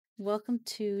Welcome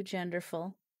to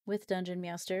Genderful with Dungeon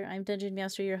Meowster. I'm Dungeon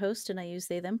Meowster, your host, and I use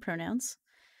they, them pronouns.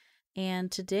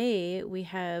 And today we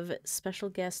have special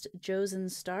guest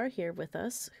Jozen Starr here with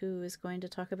us, who is going to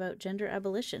talk about gender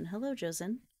abolition. Hello,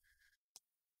 Jozen.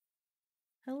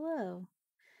 Hello.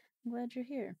 I'm glad you're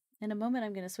here. In a moment,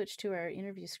 I'm going to switch to our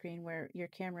interview screen where your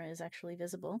camera is actually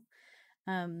visible.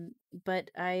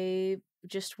 But I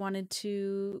just wanted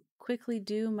to quickly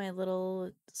do my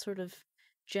little sort of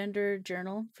gender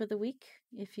journal for the week,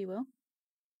 if you will.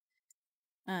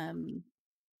 Um,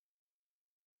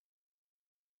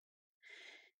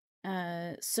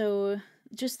 so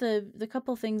just the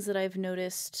couple things that I've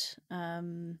noticed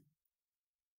that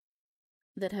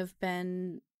have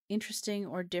been interesting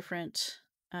or different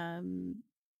um,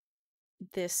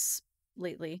 this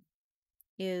lately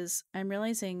is I'm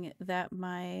realizing that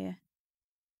my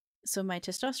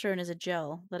testosterone is a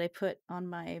gel that I put on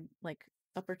my like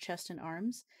upper chest and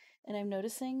arms, and I'm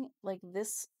noticing like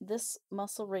this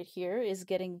muscle right here is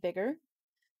getting bigger,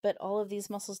 but all of these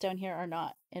muscles down here are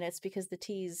not, and it's because the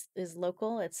T is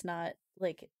local. It's not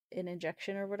like an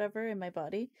injection or whatever in my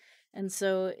body, and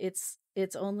so it's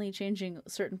only changing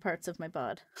certain parts of my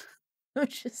bod,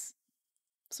 which is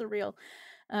surreal.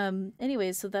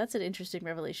 Anyways, so that's an interesting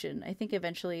revelation. I think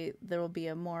eventually there will be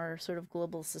a more sort of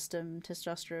global system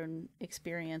testosterone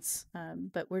experience,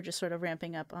 but we're just sort of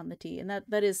ramping up on the T, and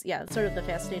that is yeah, sort of the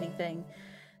fascinating thing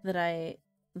that I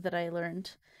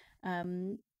learned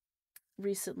um,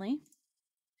 recently.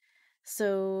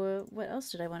 So, what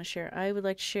else did I want to share? I would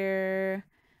like to share.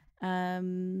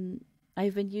 Um,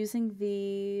 I've been using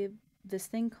this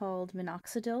thing called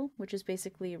minoxidil, which is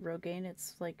basically Rogaine.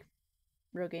 It's like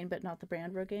Rogaine, but not the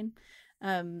brand Rogaine.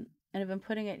 And I've been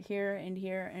putting it here and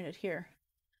here and here.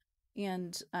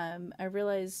 And I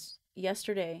realized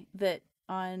yesterday that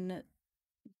on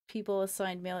people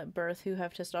assigned male at birth who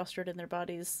have testosterone in their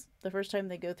bodies, the first time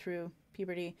they go through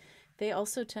puberty, they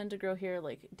also tend to grow hair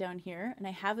like down here. And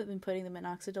I haven't been putting the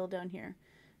minoxidil down here.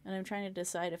 And I'm trying to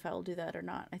decide if I will do that or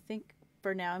not. I think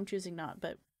for now I'm choosing not,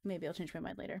 but maybe I'll change my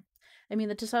mind later. I mean,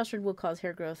 the testosterone will cause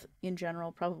hair growth in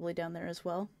general, probably down there as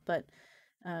well. But,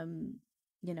 um,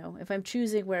 if I'm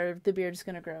choosing where the beard is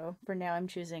going to grow, for now I'm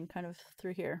choosing kind of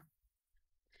through here.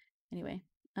 Anyway,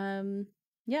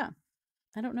 yeah.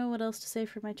 I don't know what else to say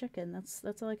for my check-in. That's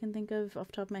all I can think of off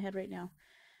the top of my head right now.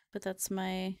 But that's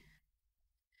my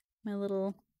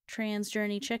little trans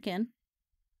journey check-in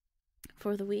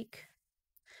for the week.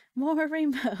 More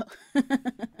rainbow.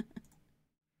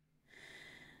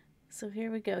 So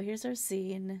here we go. Here's our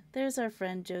scene. There's our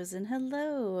friend Jozen.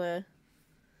 Hello.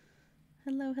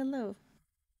 Hello, hello.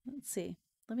 Let's see.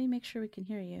 Let me make sure we can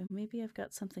hear you. Maybe I've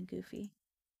got something goofy.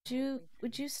 I don't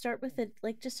Would think you you're start with hearing it me.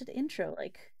 like just an intro,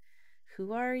 like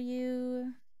who are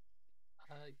you?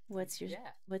 Uh, What's your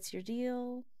yeah. what's your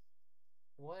deal?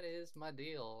 What is my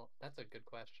deal? That's a good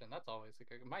question. That's always a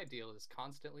good. My deal is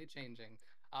constantly changing.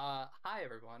 Hi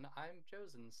everyone. I'm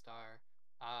Jozen Starr.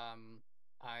 Um,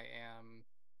 I am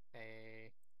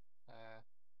a uh,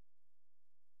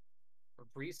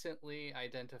 recently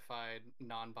identified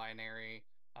non-binary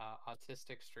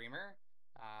autistic streamer.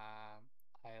 Uh,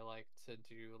 I like to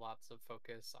do lots of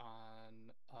focus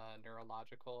on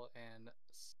neurological and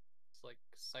like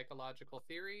psychological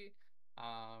theory,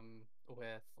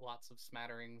 with lots of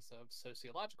smatterings of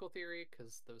sociological theory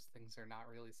because those things are not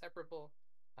really separable.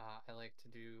 I like to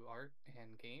do art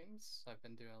and games. I've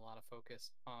been doing a lot of focus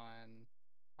on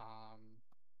um,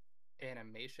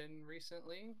 animation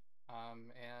recently.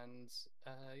 And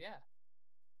yeah,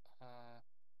 uh,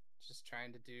 just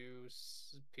trying to do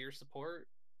peer support,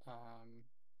 um,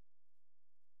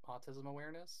 autism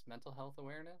awareness, mental health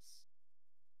awareness.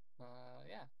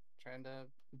 Yeah, trying to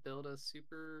build a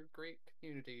super great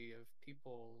community of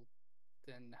people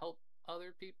and help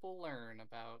other people learn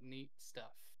about neat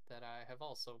stuff that I have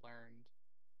also learned.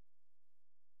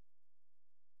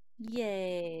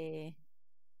 Yay.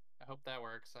 I hope that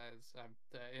works. I'm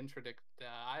introduct.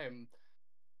 I am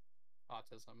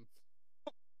autism.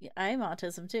 Yeah, I'm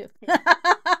autism too.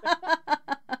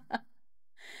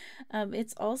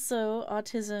 It's also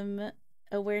autism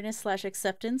awareness slash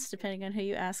acceptance, it depending on who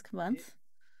you ask it month.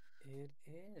 it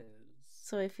is.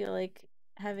 So I feel like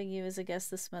having you as a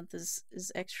guest this month is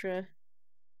extra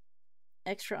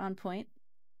on point.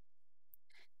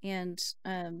 And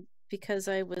because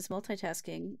I was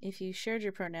multitasking, if you shared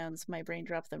your pronouns, my brain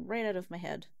dropped them right out of my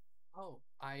head. Oh,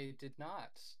 I did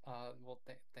not. Well,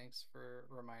 thanks for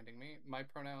reminding me. My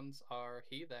pronouns are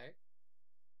he, they.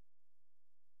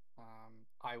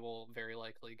 I will very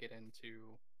likely get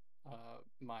into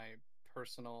my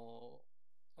personal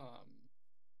um,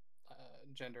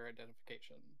 gender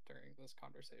identification during this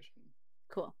conversation.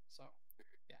 Cool. So,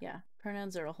 yeah, Yeah,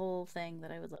 pronouns are a whole thing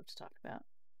that I would love to talk about.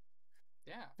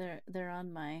 yeah, They're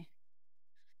on my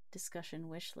discussion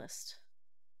wish list.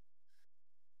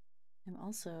 I'm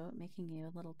also making you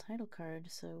a little title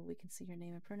card so we can see your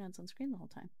name and pronouns on screen the whole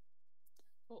time.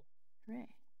 cool. Hooray.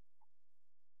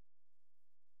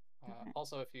 Okay,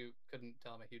 Also, if you couldn't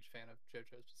tell, I'm a huge fan of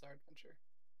JoJo's Bizarre Adventure.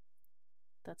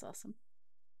 that's awesome.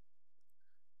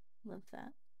 Love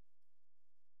that.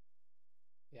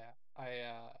 Yeah,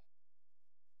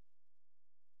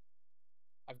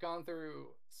 I've gone through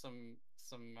some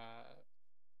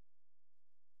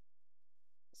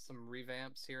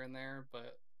revamps here and there,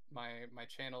 but my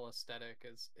channel aesthetic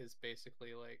is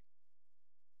basically like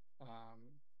um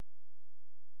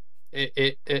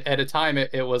it at a time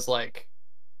it was like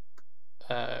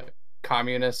uh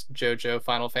communist JoJo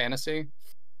Final Fantasy.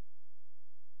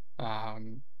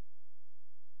 Um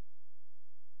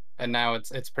and now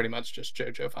it's pretty much just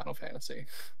JoJo Final Fantasy.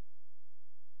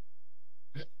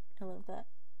 I love that.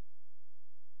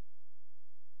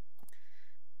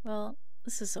 Well,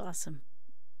 this is awesome.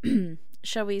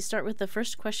 Shall we start with the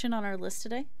first question on our list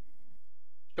today?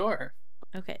 Sure.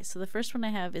 Okay, so the first one I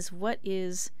have is what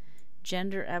is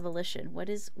gender abolition? What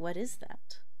is that?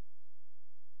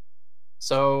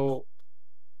 So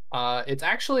it's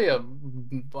actually a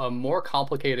more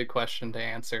complicated question to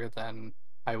answer than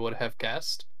I would have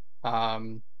guessed.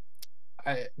 Um,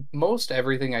 most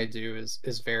everything I do is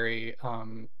very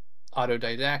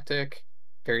autodidactic,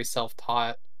 very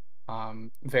self-taught.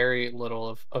 Very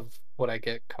little of what I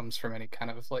get comes from any kind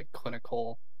of like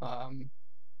clinical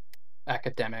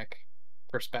academic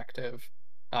perspective,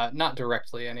 not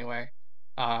directly anyway.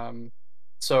 Um,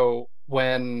 so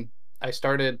when I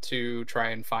started to try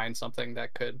and find something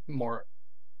that could more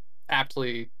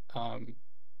aptly kind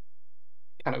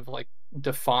of like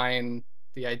define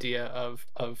the idea of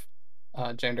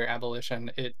gender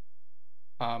abolition, it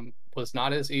was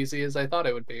not as easy as I thought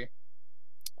it would be.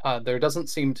 There doesn't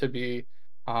seem to be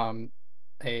um,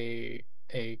 a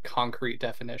a concrete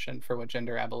definition for what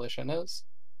gender abolition is,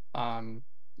 um,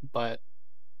 but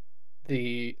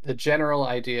the general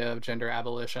idea of gender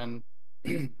abolition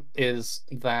is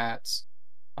that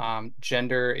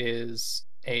gender is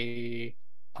a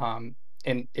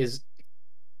and is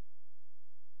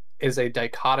a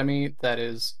dichotomy that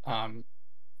is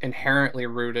inherently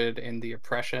rooted in the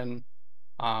oppression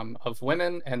of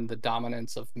women and the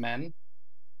dominance of men,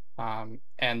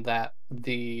 and that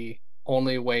the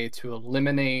only way to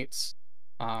eliminate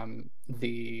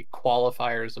the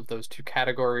qualifiers of those two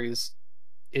categories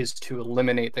is to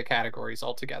eliminate the categories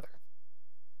altogether.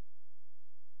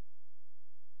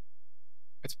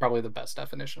 It's probably the best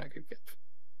definition I could give.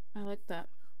 I like that.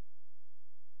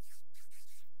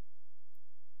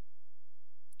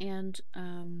 And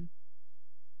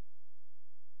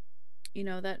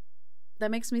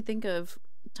that makes me think of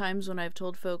times when I've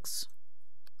told folks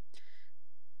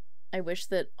I wish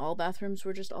that all bathrooms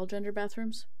were just all gender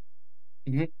bathrooms.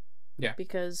 Mm-hmm. Yeah.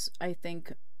 Because I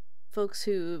think folks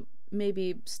who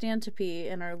maybe stand to pee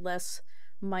and are less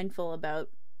mindful about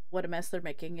what a mess they're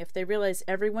making, if they realize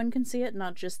everyone can see it,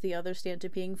 not just the other stand to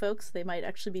peeing folks, they might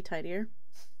actually be tidier.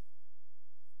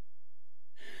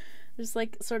 There's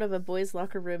like sort of a boys'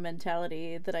 locker room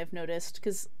mentality that I've noticed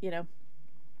because,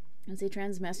 as a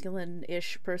trans masculine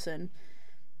ish person,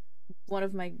 one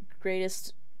of my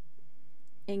greatest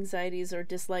anxieties or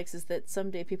dislikes is that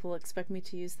someday people expect me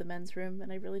to use the men's room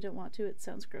and I really don't want to. It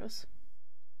sounds gross.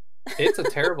 It's a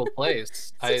terrible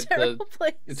place. It's a terrible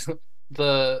It's place.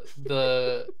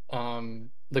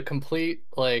 the complete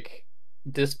like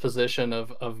disposition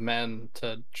of men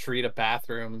to treat a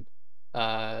bathroom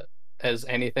uh as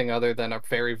anything other than a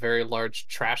very, very large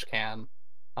trash can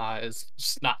is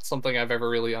just not something I've ever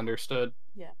really understood.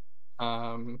 Yeah.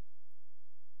 Um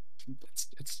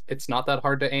it's not that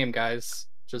hard to aim, guys.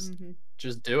 Mm-hmm.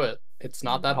 Just do it. It's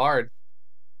not that Mm-hmm. hard.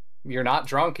 You're not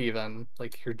drunk even.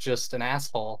 Like you're just an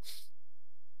asshole.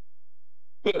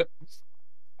 Totally.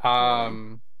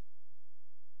 Um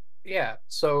yeah,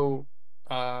 so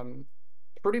um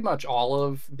pretty much all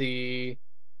of the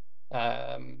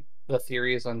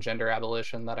theories on gender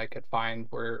abolition that I could find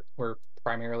were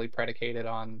primarily predicated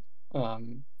on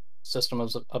um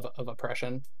systems of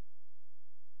oppression,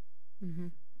 Mm-hmm.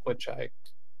 which I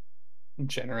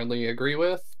generally agree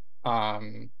with.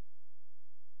 Um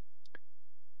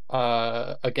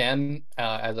again,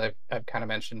 as I've kind of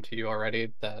mentioned to you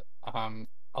already, that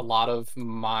a lot of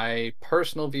my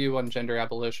personal view on gender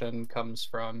abolition comes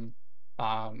from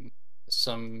um,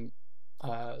 some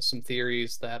some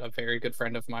theories that a very good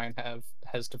friend of mine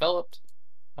has developed.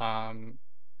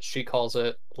 She calls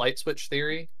it Lightswitch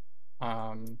Theory.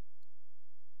 Um,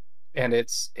 and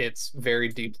it's very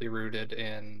deeply rooted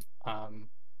in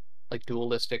like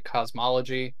dualistic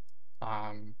cosmology,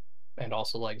 um, and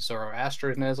also like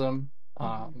Zoroastrianism. Mm-hmm.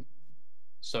 Um,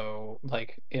 so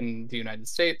like in the United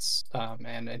States,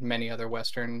 and in many other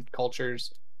Western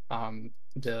cultures,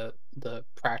 the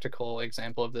practical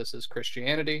example of this is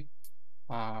Christianity.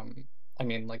 Um, I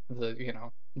mean, like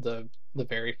the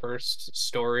very first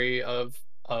story of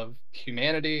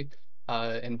humanity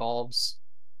involves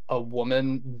a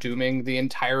woman dooming the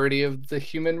entirety of the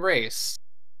human race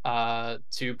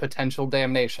to potential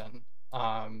damnation.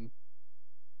 Um,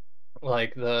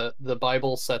 like the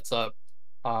Bible sets up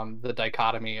the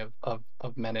dichotomy of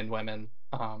men and women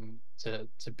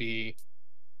to be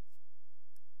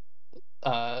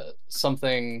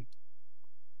something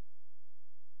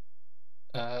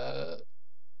uh,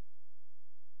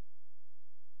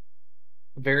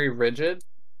 very rigid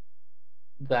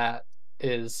that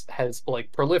is has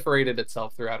like proliferated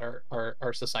itself throughout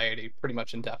our society pretty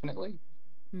much indefinitely.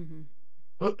 Mm-hmm.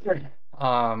 I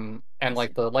And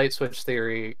like see. the light switch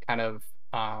theory kind of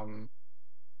um,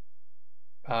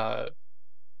 uh,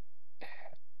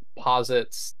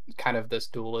 posits kind of this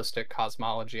dualistic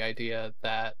cosmology idea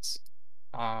that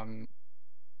um,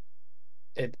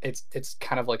 it's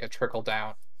kind of like a trickle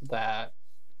down that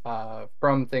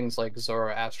from things like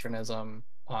Zoroastrianism,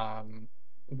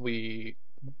 we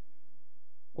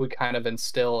we kind of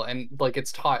instill and like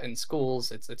it's taught in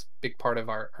schools. It's a big part of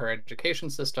our education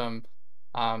system,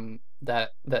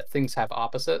 that things have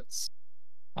opposites,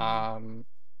 Mm-hmm. um,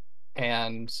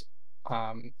 and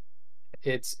um,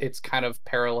 it's kind of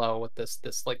parallel with this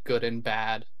like good and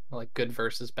bad, like good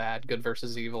versus bad, good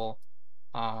versus evil,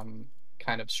 um,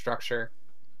 kind of structure.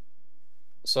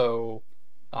 So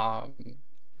um,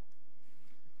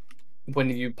 when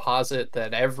you posit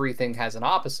that everything has an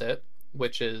opposite,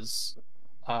 which is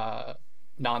uh,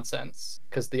 nonsense,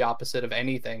 because the opposite of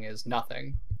anything is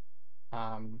nothing.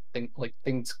 Like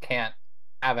things can't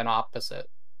have an opposite,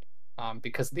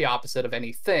 because the opposite of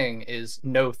anything is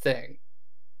no thing.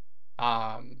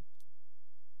 Um,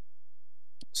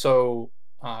 so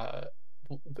uh,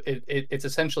 it's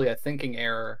essentially a thinking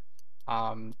error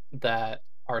that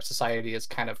our society is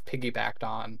kind of piggybacked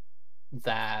on.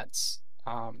 That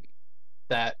um,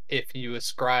 that if you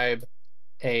ascribe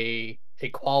a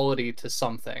quality to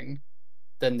something,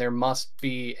 then there must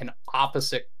be an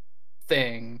opposite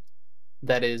thing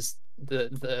that is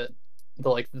the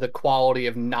like the quality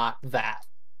of not that.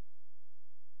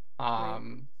 Right.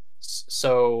 Um,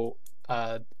 so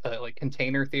like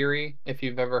container theory, if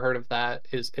you've ever heard of that,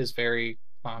 is very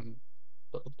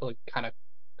like kind of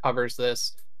covers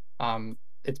this.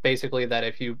 It's basically that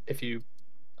if you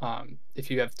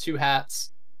have two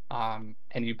hats, and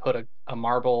you put a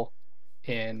marble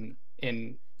in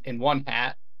one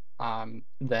hat,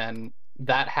 then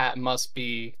that hat must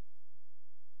be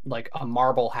like a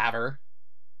marble hatter,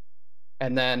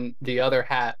 and then the other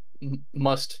hat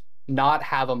must not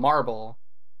have a marble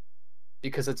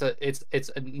because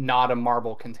not a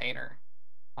marble container.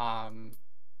 Um,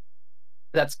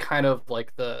 that's kind of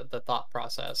like the thought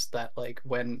process that like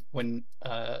when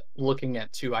looking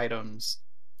at two items,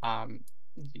 um,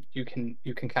 you can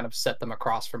kind of set them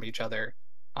across from each other,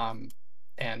 um,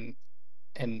 and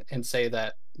and say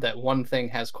that one thing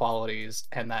has qualities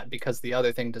and that because the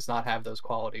other thing does not have those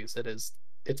qualities, it is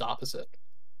its opposite.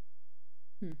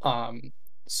 Hmm. Um,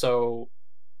 so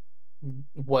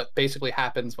what basically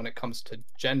happens when it comes to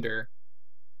gender,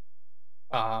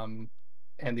 um,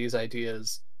 and these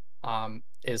ideas,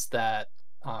 is that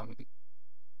um,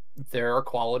 there are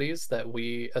qualities that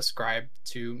we ascribe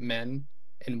to men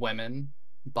and women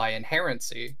by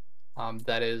inherency,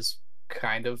 that is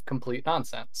kind of complete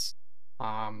nonsense.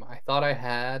 I thought I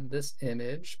had this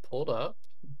image pulled up,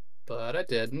 but I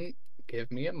didn't.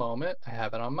 Give me a moment. I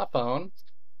have it on my phone.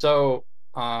 So,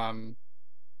 um,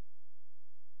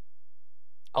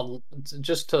 I'll,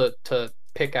 just to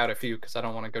pick out a few because I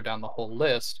don't want to go down the whole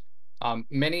list.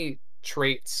 Many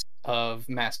traits of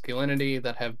masculinity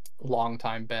that have long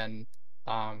time been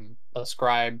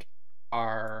ascribed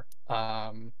are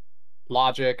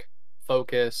logic,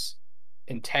 focus,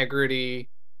 integrity,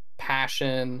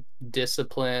 passion,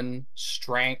 discipline,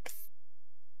 strength,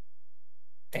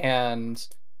 and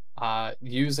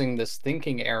using this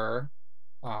thinking error,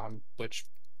 which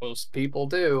most people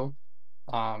do,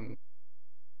 um,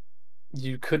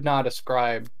 you could not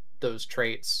ascribe those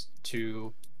traits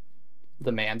to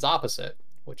the man's opposite,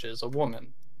 which is a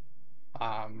woman,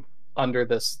 um, under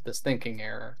this thinking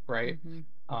error, right?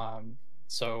 Mm-hmm. Um,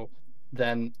 so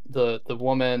then the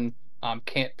woman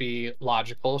can't be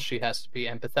logical; she has to be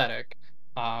empathetic.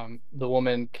 The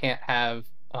woman can't have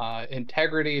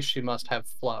integrity, she must have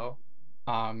flow.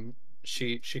 Um,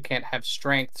 she can't have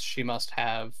strength, she must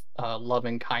have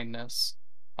loving kindness.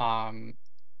 Um,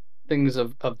 things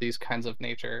of these kinds of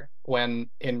nature. When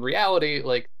in reality,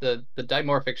 like the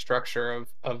dimorphic structure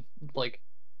of like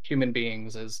human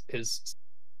beings is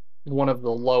one of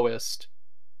the lowest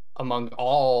among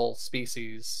all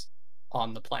species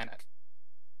on the planet.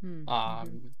 Mm-hmm.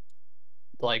 Um,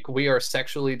 like we are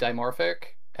sexually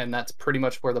dimorphic, and that's pretty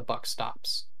much where the buck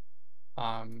stops.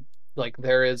 Um, like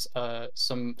there is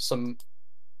some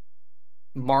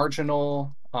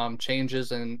marginal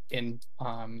changes in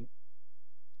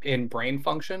brain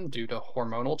function due to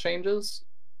hormonal changes,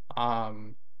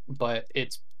 um, but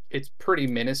it's pretty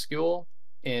minuscule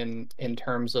in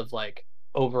terms of like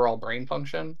overall brain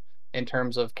function, in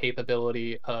terms of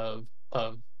capability of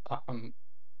um,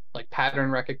 like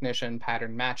pattern recognition,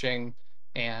 pattern matching,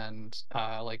 and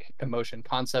like emotion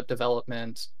concept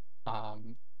development,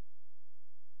 um,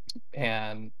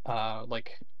 and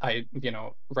like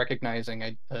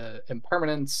recognizing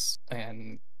impermanence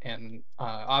and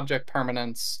object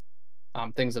permanence,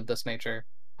 things of this nature.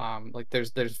 Like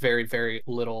there's very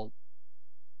little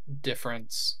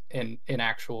difference in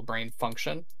actual brain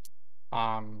function.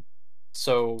 Um,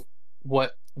 so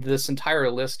what this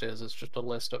entire list is just a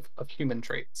list of human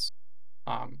traits.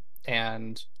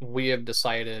 And we have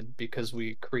decided, because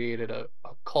we created a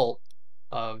cult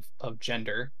of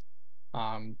gender,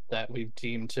 that we've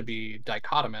deemed to be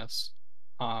dichotomous,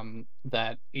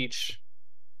 that each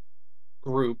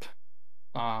group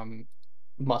um,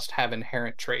 must have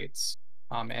inherent traits.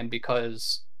 And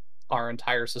because our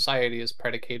entire society is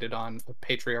predicated on a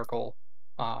patriarchal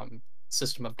um,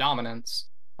 system of dominance,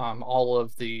 all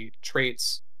of the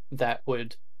traits that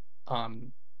would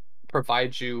um,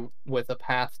 provide you with a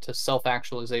path to self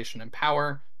actualization and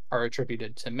power are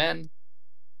attributed to men,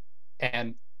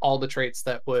 and all the traits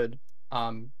that would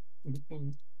um,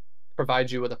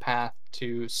 provide you with a path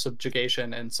to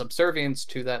subjugation and subservience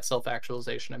to that self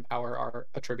actualization and power are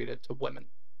attributed to women.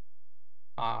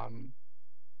 Um,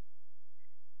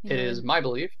 You it know, is and my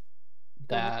belief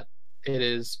go ahead. that it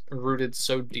is rooted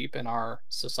so deep in our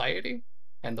society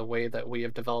and the way that we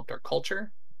have developed our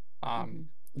culture, Mm-hmm.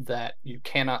 that you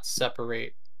cannot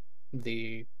separate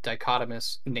the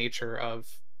dichotomous nature of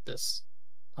this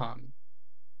um,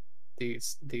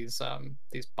 these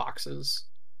boxes,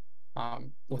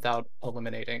 without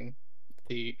eliminating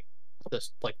the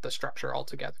this like the structure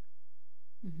altogether.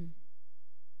 Mm-hmm.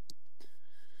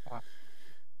 Uh,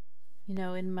 You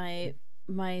know, in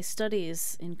my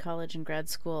studies in college and grad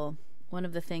school, one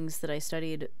of the things that I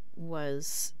studied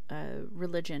was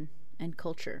religion and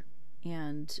culture,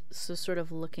 and so sort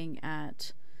of looking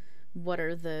at what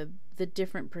are the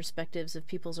different perspectives of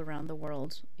peoples around the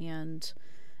world. And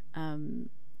um,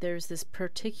 there's this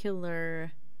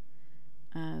particular,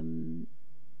 um,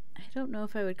 I don't know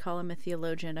if I would call him a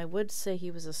theologian. I would say he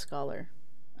was a scholar,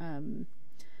 um,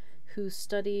 who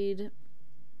studied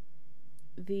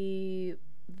the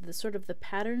the sort of the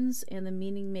patterns and the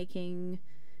meaning making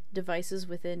devices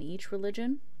within each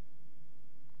religion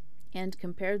and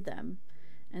compared them.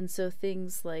 And so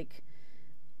things like,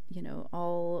 you know,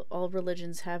 all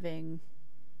religions having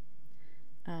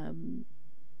um,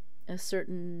 a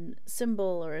certain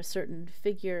symbol or a certain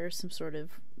figure, some sort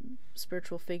of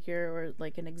spiritual figure, or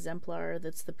like an exemplar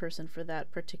that's the person for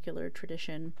that particular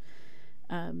tradition.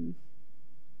 Um,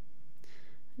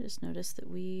 I just noticed that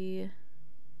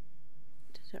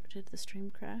did the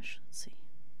stream crash? Let's see.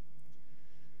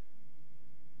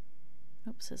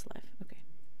 Oops, it says live. Okay.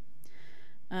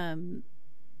 Um,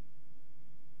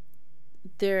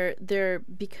 they're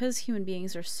because human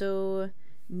beings are so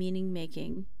meaning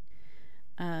making.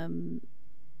 Um,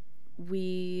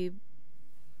 we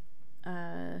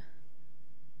uh,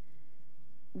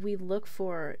 we look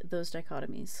for those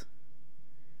dichotomies.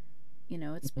 You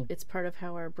know, it's part of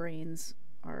how our brains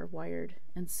are wired,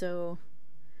 and so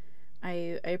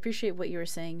I appreciate what you were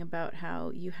saying about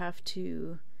how you have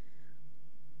to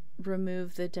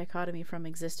remove the dichotomy from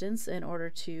existence in order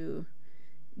to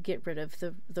get rid of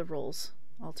the roles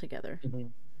altogether. mm-hmm.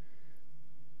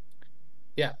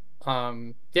 Yeah.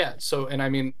 Yeah. So, and I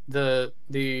mean,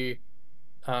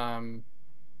 um,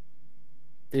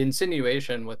 the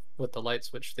insinuation with the light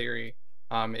switch theory,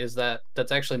 is that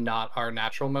that's actually not our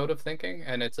natural mode of thinking,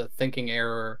 and it's a thinking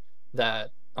error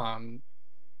that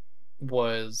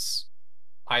was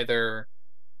either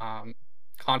um,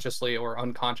 consciously or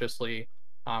unconsciously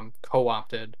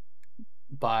co-opted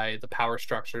by the power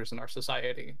structures in our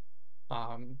society.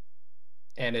 Um,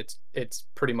 and it's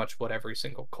pretty much what every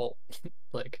single cult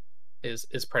like is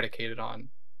predicated on.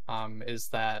 is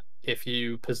that if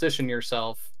you position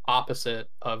yourself opposite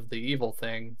of the evil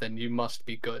thing, then you must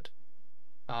be good.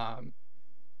 Um,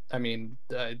 I mean,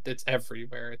 it's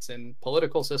everywhere. It's in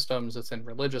political systems, it's in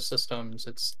religious systems.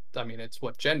 I mean, it's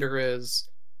what gender is,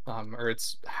 or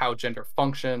it's how gender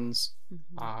functions.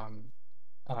 Mm-hmm. Um,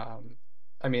 um,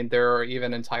 I mean, there are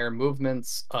even entire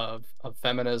movements of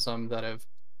feminism that have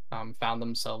found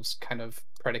themselves kind of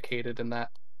predicated in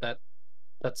that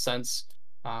that sense.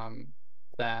 Um,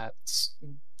 that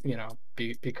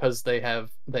because they have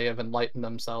enlightened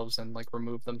themselves and like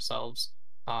removed themselves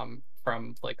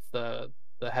from like the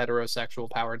heterosexual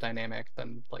power dynamic,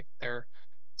 then like they're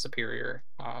superior.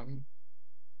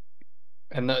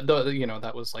 And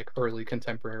that was like early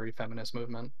contemporary feminist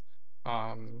movement.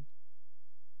 Um,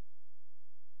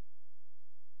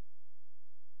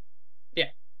 yeah,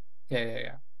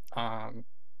 yeah. I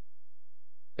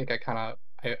think I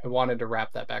wanted to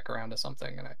wrap that back around to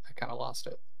something, and I kind of lost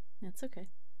it. That's okay.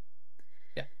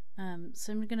 Yeah.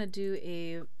 So I'm gonna do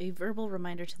a verbal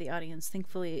reminder to the audience.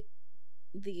 Thankfully,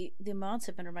 the mods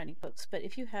have been reminding folks. But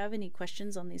if you have any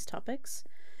questions on these topics,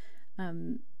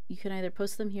 you can either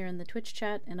post them here in the Twitch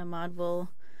chat, and a mod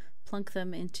will plunk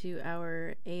them into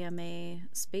our AMA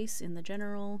space in the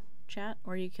general chat,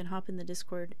 or you can hop in the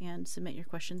Discord and submit your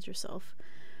questions yourself.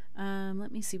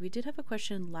 Let me see. We did have a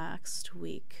question last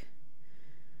week.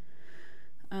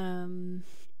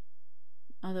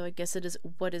 Although I guess it is,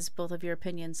 what is both of your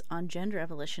opinions on gender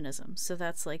abolitionism? So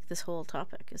that's like this whole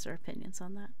topic is our opinions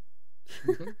on that.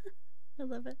 Mm-hmm. I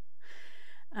love it.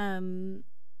 Um,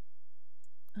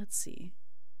 let's see.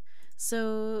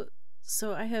 So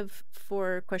I have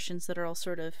 4 questions that are all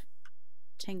sort of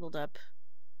tangled up.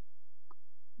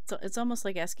 So it's almost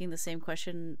like asking the same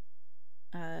question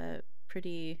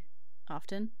pretty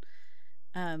often.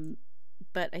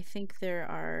 But I think there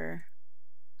are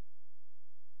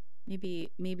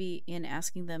maybe in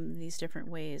asking them these different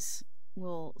ways,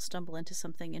 we'll stumble into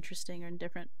something interesting or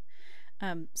different.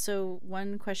 So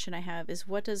one question I have is,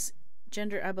 what does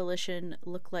gender abolition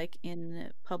look like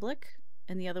in public?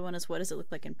 And the other one is, what does it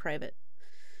look like in private?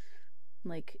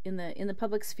 Like in the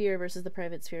public sphere versus the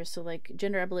private sphere. So like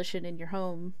gender abolition in your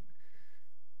home,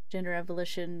 gender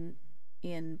abolition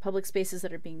in public spaces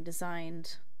that are being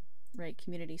designed, right?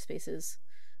 Community spaces,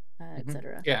 Mm-hmm.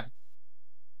 etc. Yeah.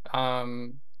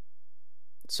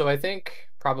 So I think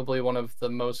probably one of the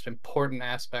most important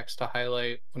aspects to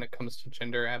highlight when it comes to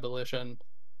gender abolition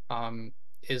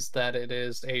is that it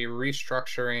is a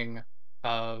restructuring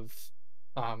of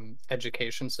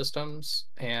education systems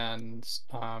and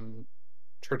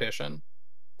tradition,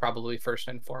 probably first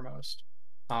and foremost.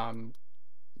 Um,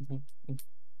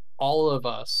 all of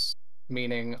us,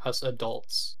 meaning us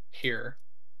adults here,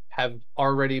 have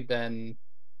already been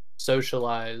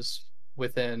socialized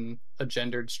within a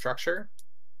gendered structure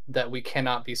that we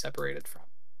cannot be separated from.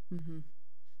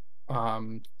 Mm-hmm.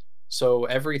 Um, so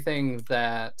everything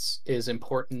that is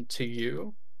important to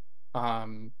you,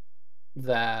 um,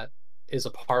 that is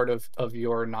a part of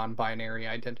your non-binary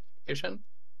identification,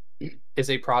 is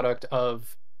a product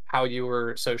of how you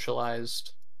were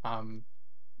socialized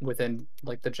within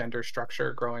like the gender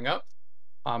structure growing up,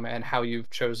 and how you've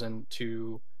chosen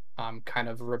to kind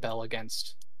of rebel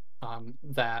against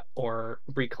that or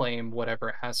reclaim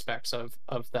whatever aspects of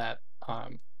that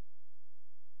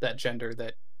gender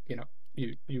that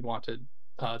you wanted,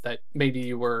 that maybe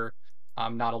you were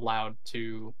not allowed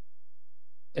to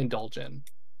indulge in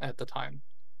at the time.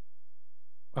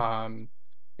 Um,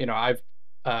 I've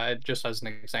just as an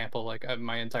example, like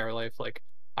my entire life, like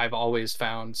I've always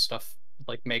found stuff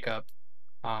like makeup,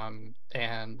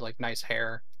 and like nice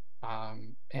hair,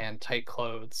 and tight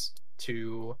clothes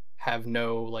to have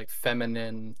no like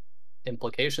feminine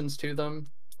implications to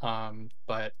them.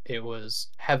 But it was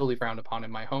heavily frowned upon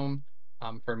in my home,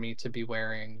 for me to be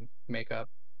wearing makeup,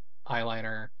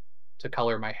 eyeliner, to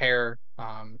color my hair,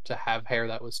 to have hair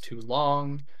that was too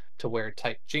long, to wear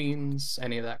tight jeans,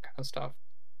 any of that kind of stuff.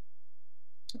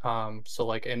 So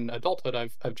like in adulthood,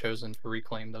 I've chosen to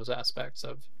reclaim those aspects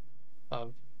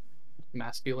of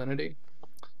masculinity.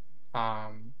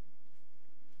 Um,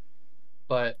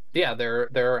 but yeah, there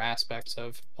are aspects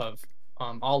of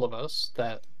all of us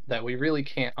that we really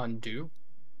can't undo,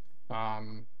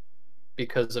 um,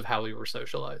 because of how we were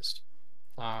socialized.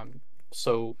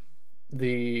 So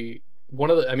the one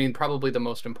of the I mean probably the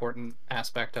most important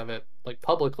aspect of it, like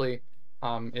publicly,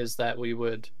 is that we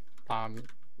would um,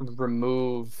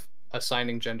 remove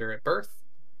assigning gender at birth.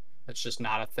 That's just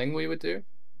not a thing we would do.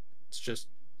 It's just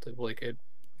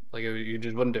you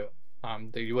just wouldn't do it.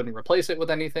 You wouldn't replace it with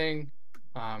anything.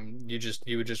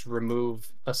 You would just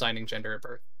remove assigning gender at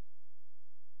birth.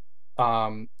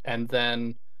 And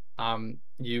then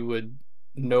you would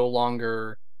no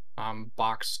longer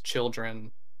box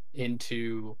children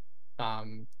into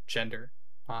gender.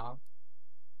 Uh,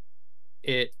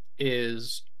 it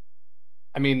is,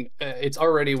 I mean, it's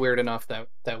already weird enough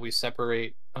that we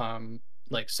separate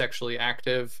like sexually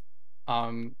active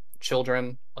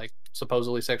children, like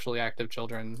supposedly sexually active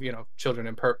children, children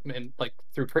in like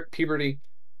through puberty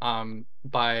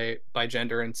by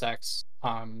gender and sex.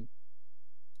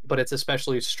 But it's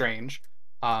especially strange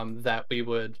that we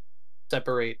would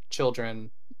separate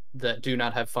children that do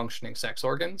not have functioning sex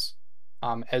organs,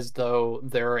 as though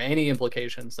there are any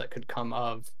implications that could come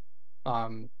of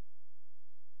um,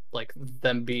 like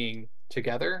them being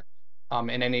together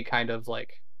in any kind of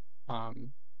like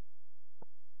um,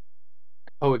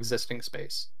 coexisting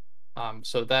space.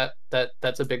 So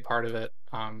that's a big part of it.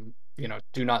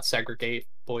 Do not segregate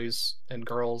boys and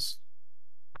girls.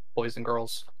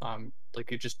 Like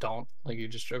you just don't, like you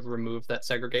just remove that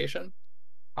segregation.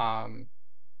 Um,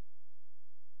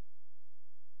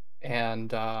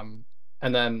 and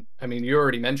and then I mean you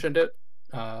already mentioned it.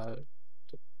 Uh,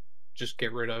 just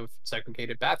get rid of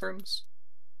segregated bathrooms.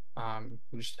 You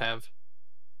just have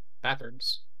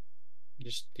bathrooms.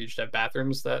 You just have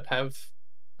bathrooms that have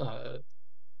uh,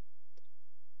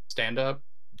 stand up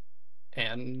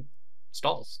and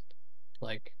stalls.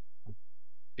 Like if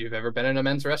you've ever been in a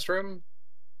men's restroom,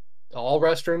 all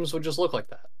restrooms would just look like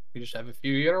that. You just have a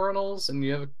few urinals and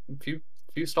you have a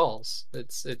few stalls.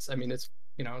 It's I mean it's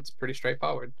pretty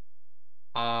straightforward.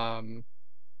 Um,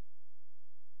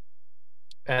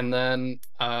 and then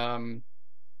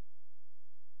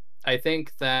I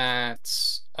think that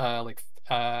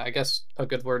I guess a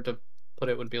good word to put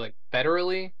it would be like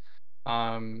federally.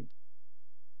 Um,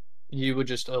 you would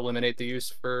just eliminate the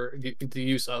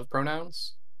use of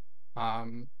pronouns.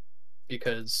 Um,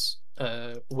 because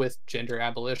with gender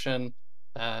abolition,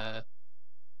 uh,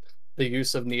 the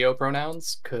use of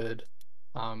neopronouns could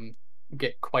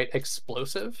get quite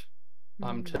explosive to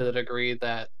Mm-hmm. the degree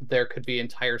that there could be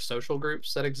entire social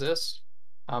groups that exist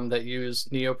that use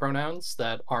neopronouns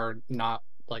that are not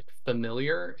like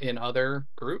familiar in other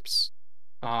groups.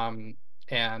 Um,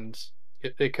 and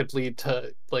it could lead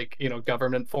to like,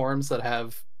 government forms that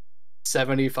have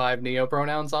 75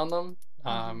 neopronouns on them.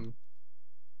 Mm-hmm.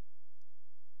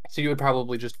 So you would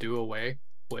probably just do away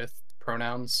with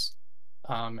pronouns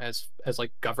as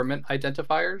like government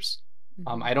identifiers.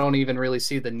 Mm-hmm. I don't even really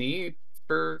see the need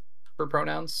for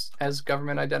pronouns as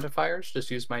government identifiers.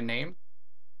 Just use my name.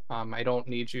 I don't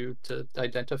need you to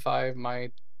identify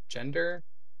my gender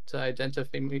to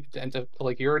identify me.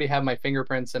 Like you already have my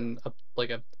fingerprints and a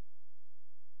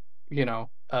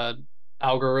a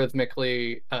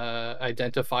algorithmically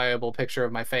identifiable picture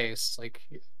of my face. Like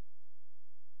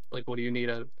what do you need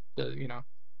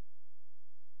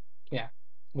yeah.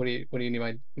 What do you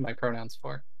need my pronouns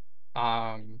for?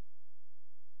 Um,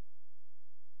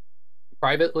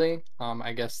 Privately,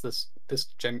 I guess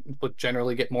would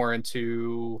generally get more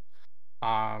into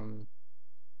um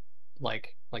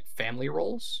like family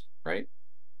roles, right?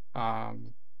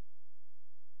 Um,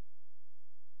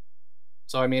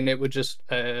 so I mean it would just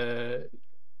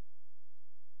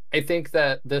I think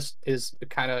that this is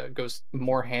kind of goes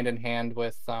more hand in hand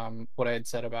with what I had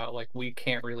said about like we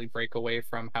can't really break away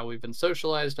from how we've been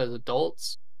socialized as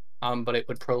adults, but it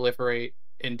would proliferate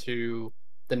into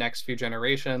the next few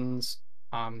generations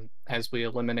as we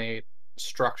eliminate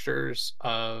structures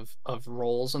of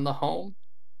roles in the home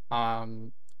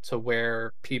um, to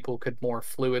where people could more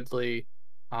fluidly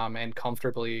and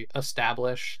comfortably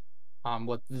establish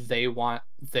what they want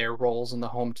their roles in the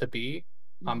home to be,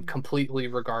 Mm-hmm. completely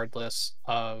regardless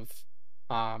of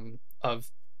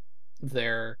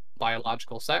their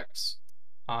biological sex.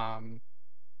 Um,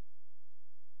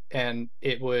 and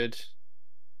it would,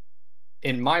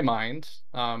 in my mind,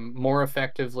 more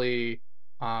effectively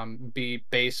be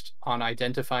based on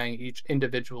identifying each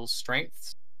individual's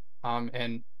strengths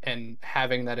and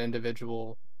having that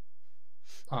individual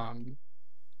um,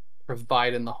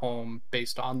 provide in the home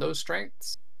based on those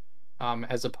strengths,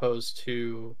 as opposed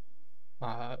to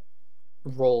uh,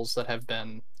 roles that have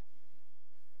been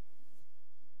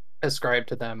ascribed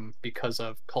to them because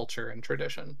of culture and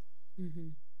tradition. Mm-hmm.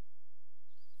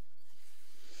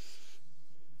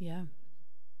 Yeah.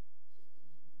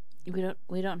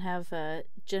 We don't have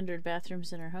gendered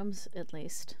bathrooms in our homes, at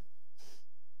least.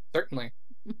 Certainly.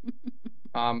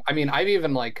 I mean, I've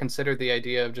even like considered the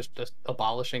idea of just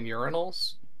abolishing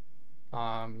urinals.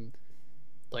 Um,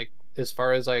 like as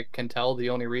far as I can tell, the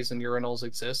only reason urinals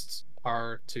exist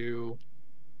are to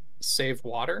save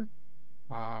water.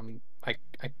 I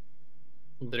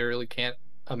literally can't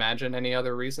imagine any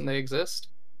other reason they exist.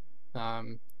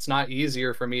 It's not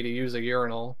easier for me to use a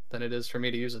urinal than it is for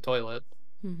me to use a toilet.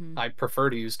 Mm-hmm. I prefer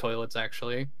to use toilets,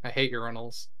 actually. I hate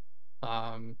urinals.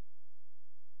 Um,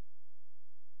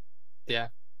 yeah.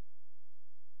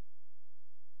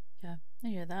 Yeah, I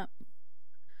hear that.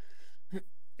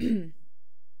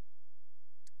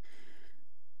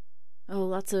 Oh,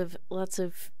 lots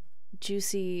of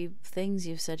juicy things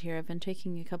you've said here. I've been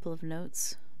taking a couple of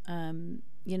notes.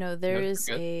 You know, there Notes is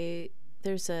are good.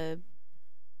 there's a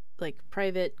like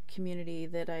private community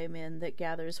that I'm in that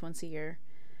gathers once a year,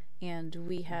 and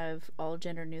we have all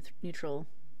gender neutral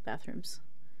bathrooms.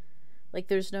 Like,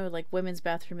 there's no like women's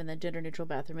bathroom and then gender neutral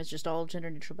bathroom. It's just all gender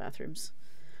neutral bathrooms.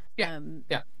 Yeah. Um,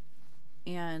 Yeah.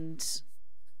 and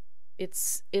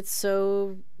it's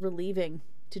so relieving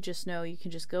to just know you can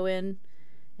just go in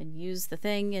and use the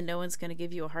thing, and no one's going to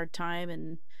give you a hard time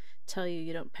and tell you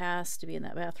you don't pass to be in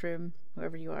that bathroom,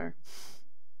 whoever you are.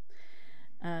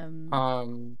 Um,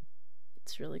 Um,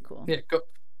 it's really cool. yeah,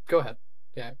 go ahead.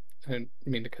 Yeah, I didn't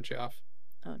mean to cut you off.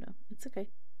 Oh no, it's okay.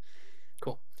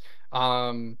 Cool.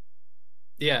 Um,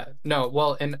 yeah, no,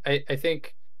 well, and I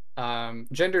think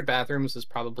gendered bathrooms is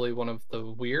probably one of the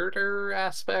weirder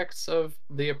aspects of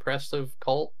the oppressive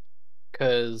cult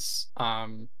because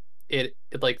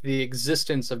like the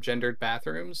existence of gendered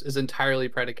bathrooms is entirely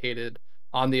predicated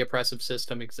on the oppressive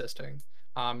system existing.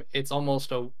 It's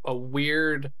almost a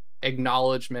weird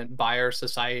acknowledgement by our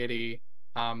society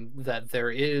that there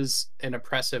is an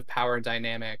oppressive power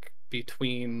dynamic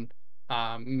between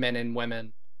men and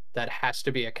women that has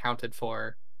to be accounted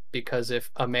for because if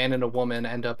a man and a woman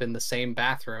end up in the same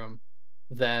bathroom,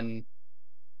 then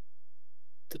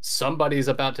somebody's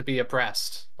about to be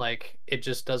oppressed. Like it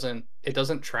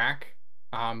doesn't track.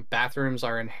 Bathrooms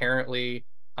are inherently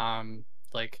um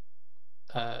like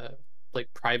uh like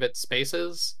private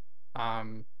spaces.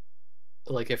 Um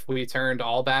like if we turned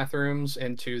all bathrooms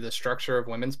into the structure of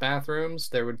women's bathrooms,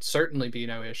 there would certainly be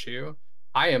no issue.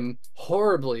 I am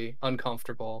horribly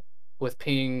uncomfortable with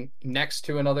peeing next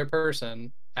to another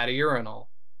person at a urinal.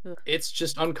 Ugh. It's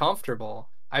just uncomfortable.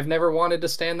 I've never wanted to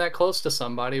stand that close to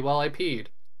somebody while I peed.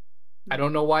 I Yeah.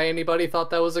 don't know why anybody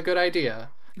thought that was a good idea.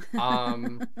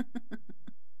 Um,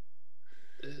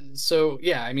 so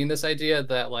yeah, I mean, this idea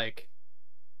that like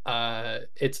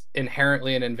it's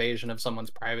inherently an invasion of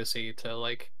someone's privacy to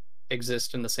like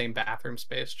exist in the same bathroom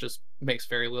space just makes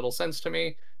very little sense to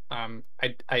me.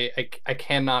 I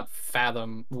cannot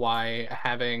fathom why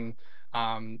having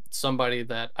somebody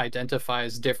that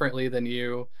identifies differently than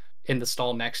you in the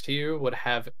stall next to you would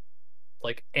have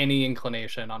like any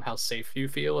inclination on how safe you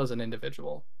feel as an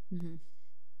individual. Mm-hmm.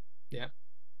 Yeah.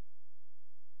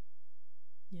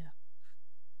 Yeah.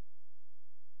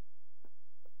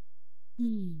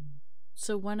 Hmm.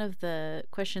 So one of the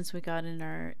questions we got in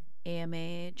our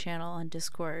AMA channel on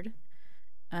Discord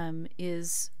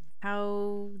is,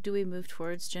 how do we move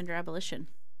towards gender abolition?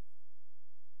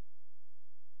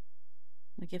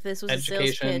 Like, if this was a sales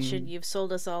pitch and Education, you've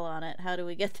sold us all on it, how do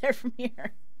we get there from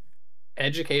here?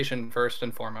 education first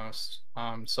and foremost.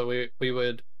 So we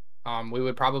would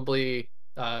probably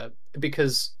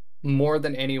because more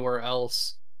than anywhere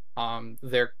else,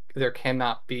 there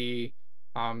cannot be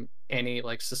any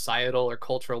like societal or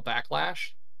cultural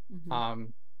backlash Mm-hmm.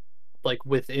 um, like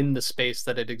within the space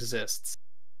that it exists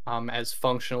as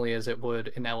functionally as it would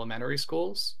in elementary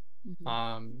schools. Mm-hmm.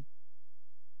 Um,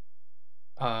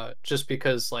 just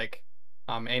because like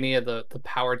any of the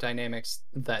power dynamics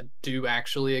that do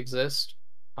actually exist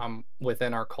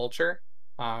within our culture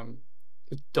um,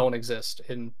 don't exist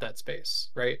in that space,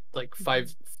 right?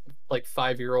 Mm-hmm. Like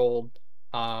 5 year old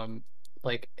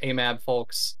like AMAB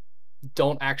folks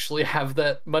don't actually have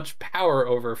that much power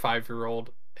over 5 year old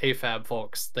AFAB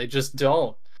folks. They just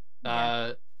don't.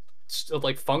 Yeah. Uh,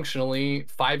 like functionally,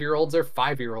 5 year olds are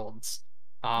 5 year olds.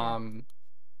 Yeah. Um,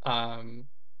 um,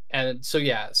 and so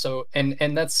yeah, so and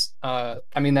that's I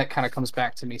mean that kind of comes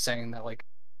back to me saying that like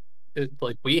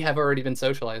we have already been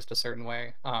socialized a certain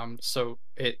way. So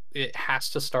it has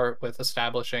to start with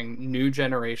establishing new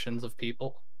generations of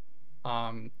people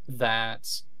that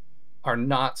are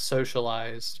not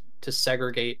socialized to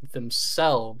segregate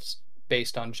themselves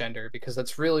based on gender, because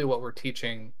that's really what we're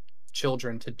teaching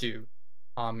children to do,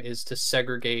 is to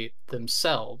segregate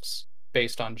themselves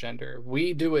based on gender.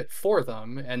 We do it for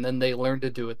them, and then they learn to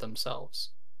do it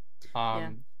themselves. Yeah.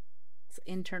 Um, It's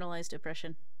internalized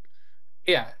oppression.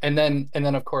 yeah, and then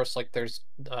of course like there's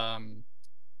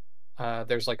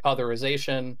like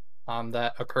otherization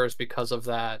that occurs because of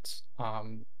that.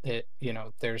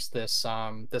 There's this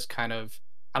kind of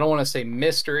I don't want to say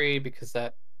mystery because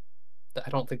that I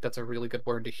don't think that's a really good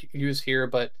word to use here,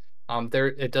 but There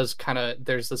it does kind of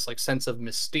there's this like sense of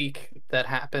mystique that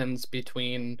happens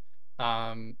between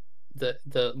um the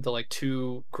like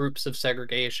two groups of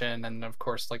segregation, and of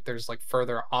course like there's like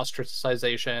further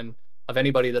ostracization of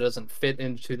anybody that doesn't fit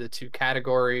into the two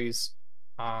categories.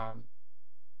 Um,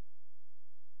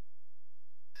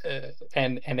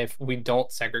 and if we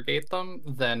don't segregate them,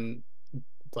 then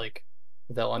like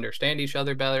they'll understand each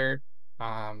other better.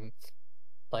 Um,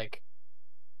 like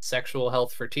sexual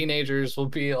health for teenagers will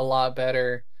be a lot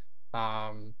better.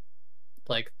 Um,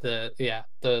 like the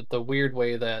weird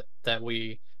way that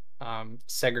we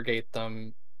segregate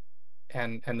them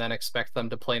and then expect them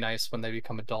to play nice when they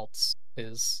become adults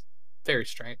is very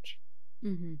strange.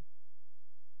 Mm-hmm.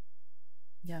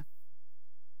 Yeah.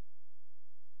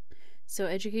 So,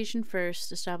 education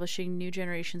first, establishing new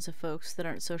generations of folks that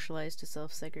aren't socialized to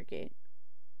self segregate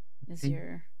is Mhm.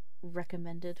 your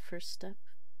recommended first step.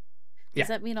 Does Yeah,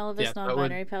 that mean all of yeah, us that non would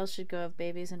binary pals should go have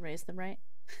babies and raise them right?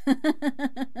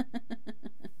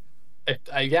 if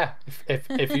yeah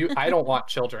if you I don't want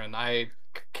children. I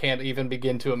can't even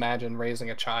begin to imagine raising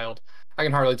a child. I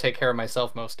can hardly take care of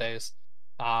myself most days.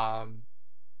 Um,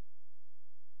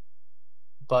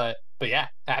 but yeah,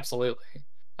 absolutely.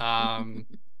 Um,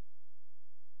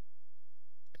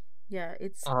 Yeah,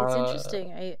 it's uh,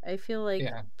 interesting. I feel like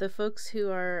yeah, the folks who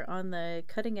are on the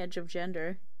cutting edge of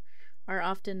gender are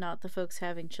often not the folks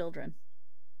having children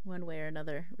one way or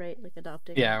another, right? Like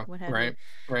adopting or yeah, what have you. right,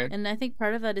 right. And I think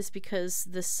part of that is because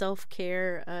the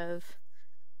self-care of,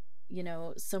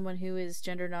 someone who is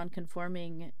gender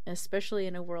non-conforming, especially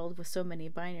in a world with so many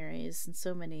binaries and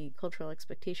so many cultural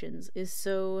expectations, is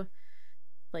so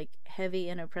like heavy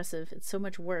and oppressive. It's so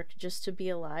much work just to be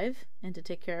alive and to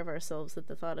take care of ourselves that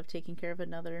the thought of taking care of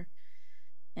another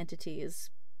entity is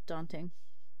daunting.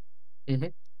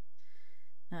 Hmm.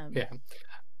 Um, Yeah,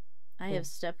 I have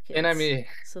and I stepkids, mean,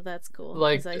 so that's cool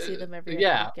because like, I see them every other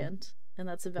yeah. weekend, and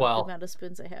that's about the Well, amount of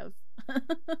spoons I have.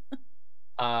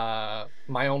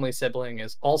 my only sibling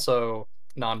is also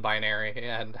non-binary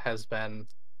and has been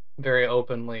very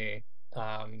openly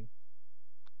um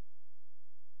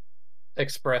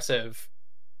expressive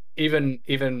even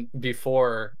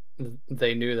before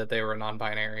they knew that they were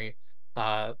non-binary,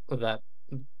 that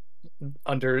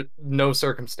under no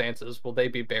circumstances will they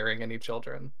be bearing any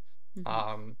children. Mm-hmm.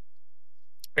 Um,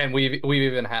 and we've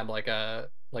even had like a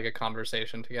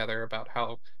conversation together about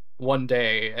how one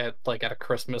day at a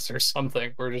Christmas or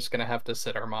something, we're just gonna have to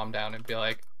sit our mom down and be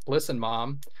like, "Listen,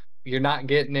 mom, you're not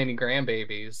getting any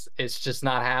grandbabies. It's just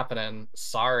not happening.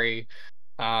 Sorry."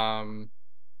 Um,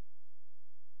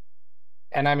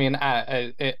 and I mean,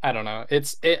 I don't know.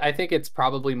 I think it's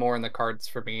probably more in the cards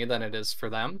for me than it is for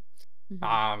them. Mm-hmm.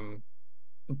 Um,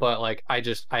 but like I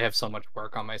have so much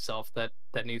work on myself that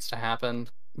needs to happen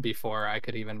before I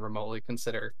could even remotely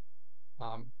consider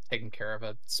taking care of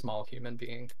a small human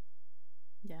being.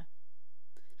 Yeah.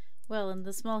 Well, and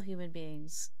the small human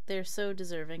beings, they're so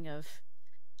deserving of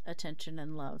attention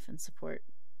and love and support.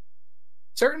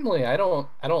 Certainly, I don't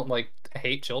like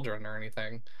hate children or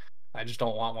anything. I just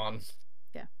don't want one.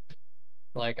 Yeah.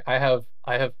 Like I have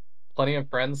plenty of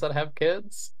friends that have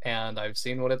kids, and I've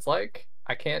seen what it's like.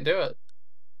 I can't do it.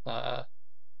 Uh,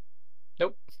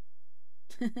 nope.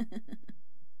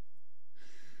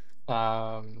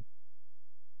 Um,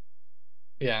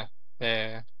 yeah,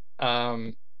 yeah.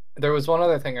 There was one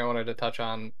other thing I wanted to touch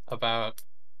on about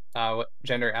what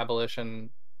gender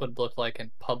abolition would look like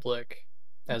in public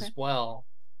Okay. as well.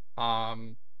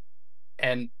 Um,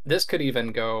 and this could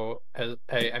even go as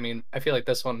I mean, I feel like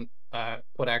this one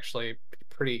would actually be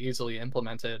pretty easily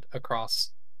implemented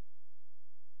across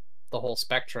the whole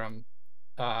spectrum.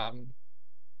 Um,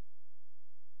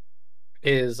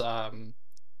 is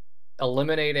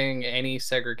eliminating any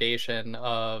segregation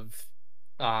of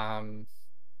um,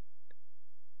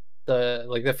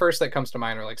 the first that comes to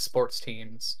mind are like sports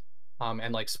teams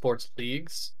and like sports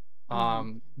leagues.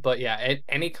 Mm-hmm. But yeah,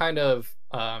 any kind of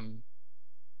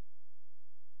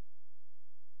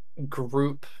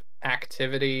group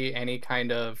activity, any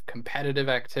kind of competitive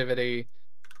activity,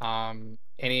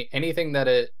 anything that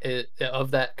it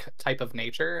of that type of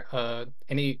nature,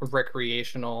 any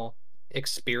recreational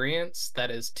experience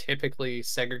that is typically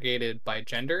segregated by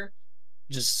gender,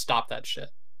 just stop that shit.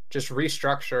 Just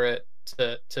restructure it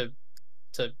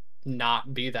to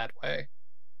not be that way.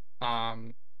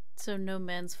 Um, So no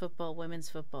men's football, women's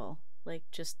football, like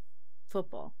just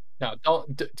football. no,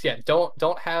 yeah,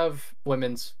 don't have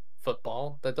women's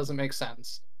football. That doesn't make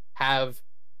sense. Have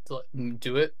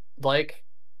do it like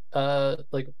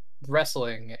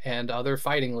wrestling and other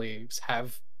fighting leagues.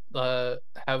 Uh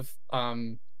have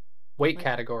weight Like,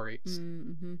 categories,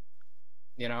 mm-hmm.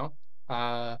 you know?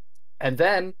 Uh and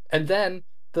then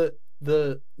the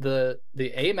the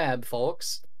AMAB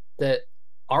folks that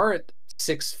aren't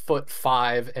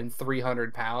 6'5" and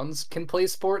 300 pounds can play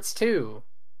sports too.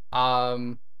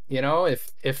 Um,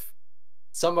 if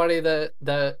somebody that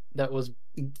was,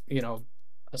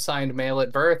 assigned male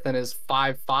at birth and is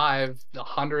 5'5",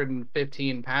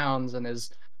 115 pounds and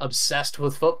is obsessed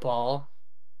with football,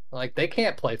 like they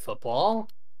can't play football.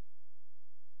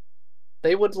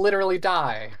 They would literally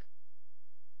die.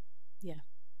 Yeah.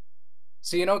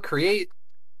 So, create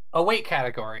a weight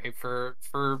category for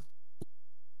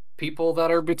people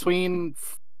that are between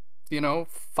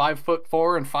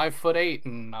 5'4" and 5'8"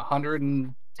 and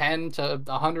 110 to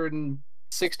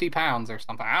 160 pounds or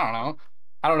something. I don't know.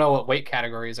 I don't know what weight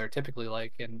categories are typically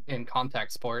like in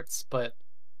contact sports,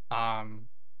 um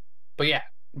but yeah,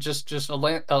 just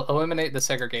eliminate the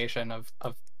segregation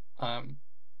um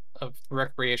of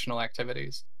recreational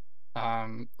activities.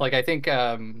 Like I think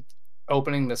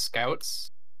opening the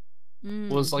scouts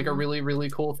was like a Mm-hmm. really, really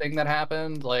cool thing that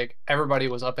happened. Like everybody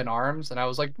was up in arms, and I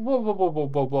was like, whoa, whoa, whoa, whoa,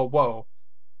 whoa, whoa, whoa.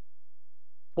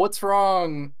 What's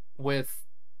wrong with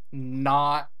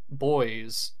not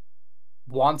boys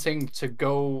wanting to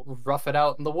go rough it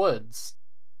out in the woods?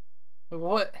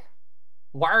 What?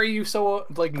 Why are you so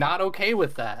like not okay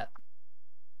with that?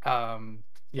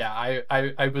 Yeah,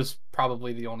 I was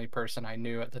probably the only person I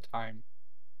knew at the time,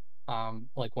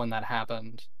 like when that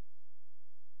happened,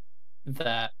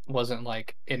 that wasn't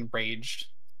like enraged.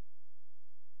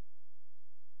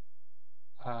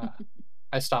 Uh,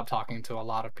 I stopped talking to a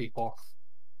lot of people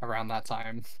around that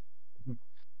time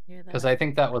Hear because that? I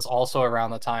think that was also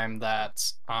around the time that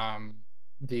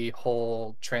the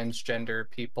whole transgender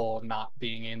people not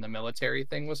being in the military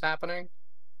thing was happening.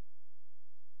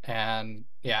 And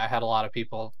yeah, I had a lot of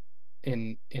people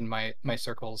in my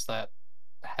circles that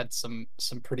had some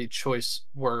pretty choice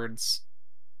words.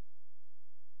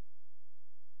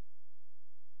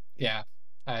 Yeah.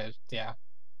 Yeah.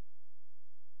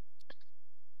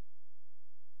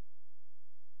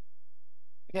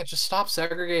 Yeah, just stop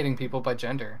segregating people by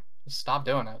gender. Just stop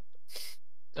doing it.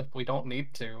 If we don't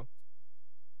need to.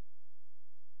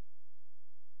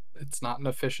 It's not an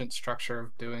efficient structure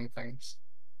of doing things.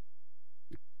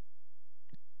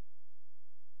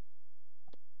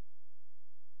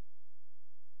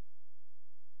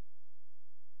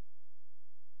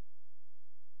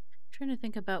 Trying to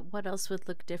think about what else would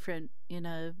look different in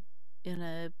a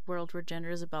world where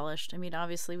gender is abolished. I mean,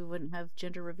 obviously we wouldn't have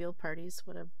gender reveal parties.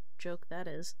 What a joke that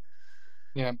is.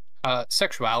 Yeah.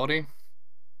 Sexuality.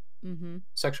 Mm-hmm.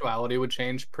 Sexuality would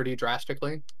change pretty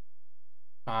drastically.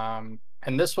 And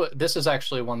this is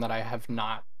actually one that I have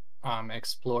not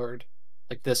explored.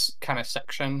 Like this kind of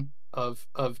section of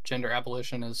gender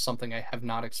abolition is something I have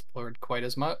not explored quite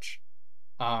as much.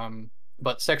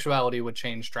 But sexuality would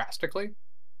change drastically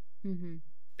Mm-hmm.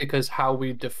 because how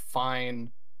we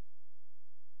define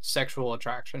sexual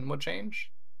attraction would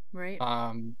change. Right?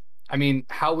 Um, I mean,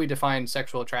 how we define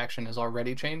sexual attraction is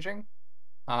already changing.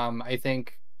 I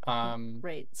think,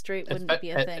 Right. Straight it's, wouldn't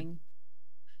be a thing.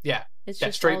 yeah,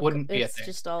 yeah, straight wouldn't be a It's thing.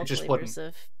 just all It just wouldn't. flavors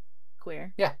of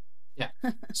queer. Yeah, yeah.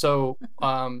 So,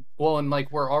 well, and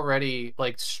like we're already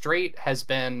like straight has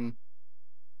been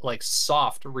like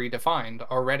soft redefined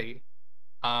already.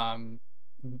 Um,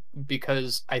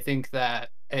 because I think that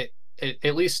it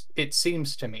at least it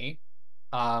seems to me,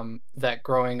 that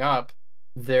growing up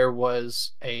there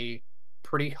was a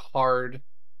pretty hard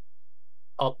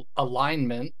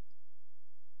alignment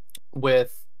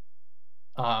with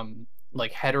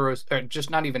like heteros, or just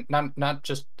not even not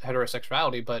just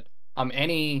heterosexuality, but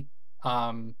any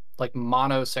like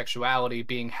monosexuality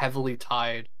being heavily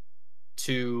tied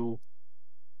to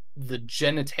the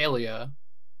genitalia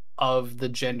of the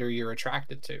gender you're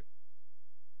attracted to.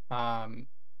 Um,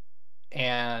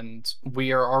 and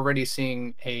we are already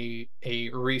seeing a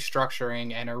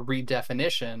restructuring and a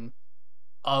redefinition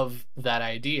of that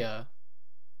idea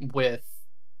with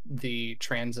the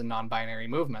trans and non-binary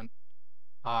movement,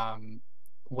 um,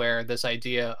 where this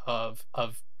idea of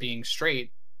being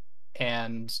straight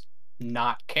and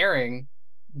not caring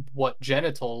what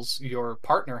genitals your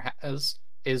partner has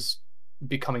is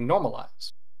becoming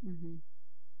normalized. Mm-hmm.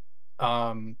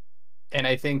 Um, and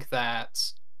I think that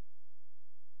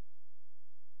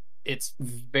it's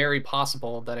very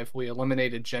possible that if we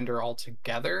eliminated gender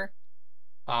altogether,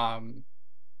 um,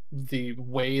 the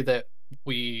way that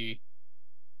we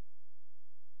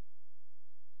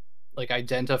like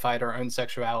identified our own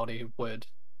sexuality would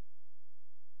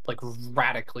like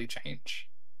radically change.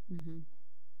 Mm-hmm.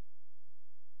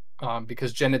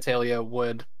 Because genitalia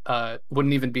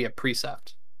wouldn't even be a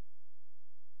precept.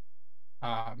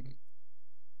 Um,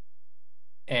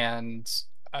 and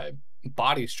uh,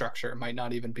 body structure might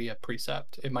not even be a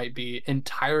precept. It might be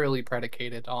entirely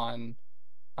predicated on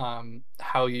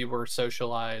how you were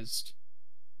socialized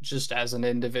just as an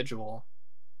individual.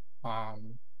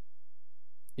 Um,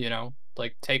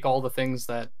 like take all the things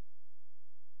that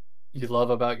you love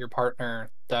about your partner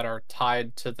that are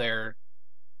tied to their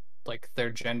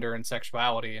gender and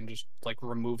sexuality and just like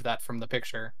remove that from the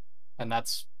picture. And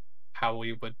that's how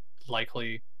we would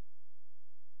likely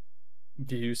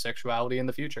view sexuality in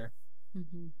the future.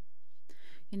 Mm-hmm.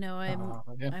 You know,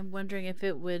 Yeah. I'm wondering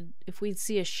if we'd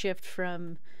see a shift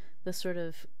from the sort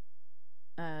of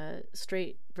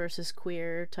straight versus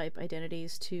queer type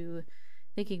identities to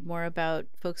thinking more about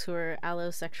folks who are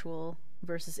allosexual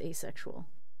versus asexual,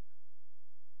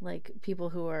 like people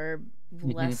who are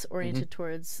Hmm. less Hmm. oriented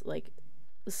towards like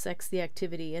sex, the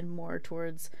activity, and more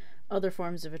towards other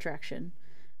forms of attraction.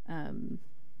 Um,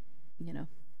 you know,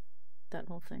 that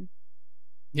whole thing.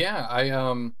 Yeah,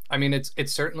 I mean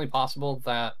it's certainly possible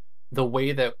that the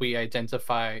way that we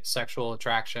identify sexual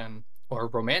attraction or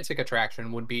romantic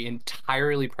attraction would be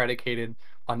entirely predicated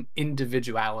on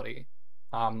individuality.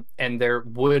 And there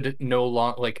would no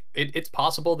long like it's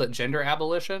possible that gender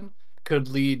abolition could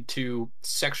lead to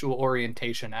sexual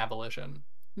orientation abolition.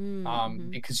 Mm-hmm.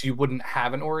 Because you wouldn't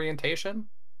have an orientation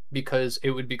because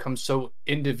it would become so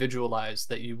individualized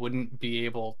that you wouldn't be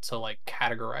able to like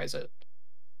categorize it.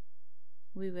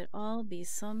 We would all be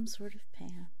some sort of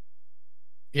Pan.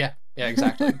 Yeah, yeah,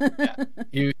 exactly. Yeah.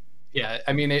 You yeah,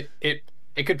 I mean it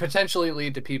could potentially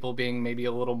lead to people being maybe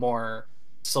a little more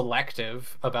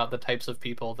selective about the types of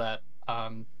people that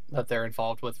they're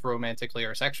involved with romantically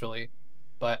or sexually.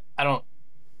 But I don't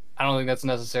think that's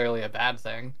necessarily a bad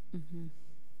thing. Mm-hmm.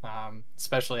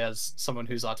 Especially as someone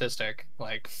who's autistic,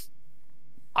 like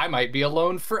I might be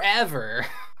alone forever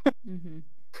Mm-hmm.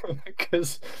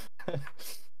 because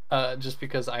just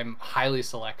because I'm highly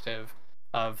selective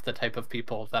of the type of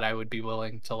people that I would be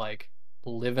willing to like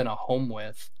live in a home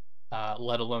with,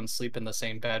 let alone sleep in the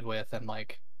same bed with and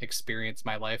like experience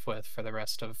my life with for the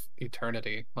rest of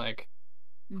eternity. Like,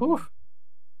 whew.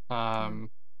 Mm-hmm. Yeah. Um,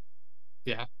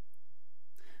 yeah.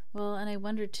 Well, and I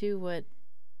wonder too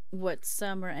what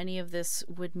some or any of this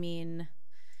would mean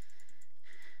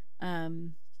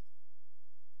um,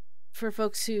 for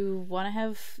folks who want to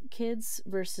have kids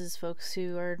versus folks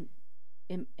who are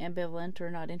ambivalent or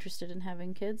not interested in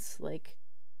having kids. Like,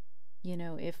 you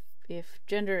know, if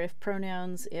gender, if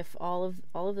pronouns, if all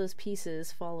of those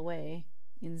pieces fall away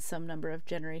in some number of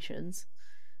generations,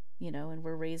 you know, and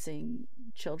we're raising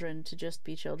children to just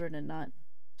be children and not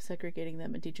segregating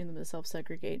them and teaching them to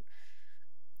self-segregate,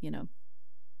 you know,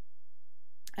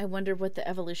 I wonder what the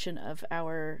evolution of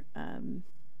our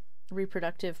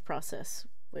reproductive process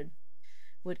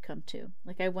would come to.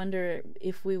 Like, I wonder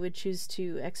if we would choose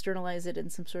to externalize it in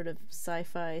some sort of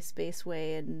sci-fi space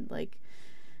way, and like,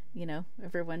 you know,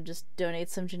 everyone just donates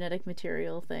some genetic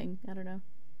material thing. I don't know.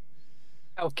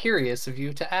 How curious of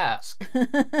you to ask.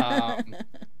 Um,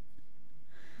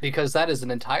 because that is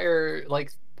an entire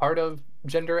like part of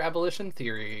gender abolition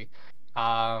theory.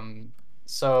 Um,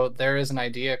 so there is an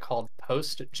idea called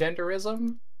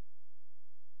post-genderism.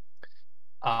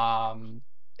 Um,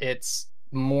 it's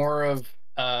more of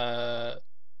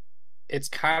it's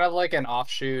kind of like an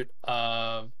offshoot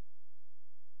of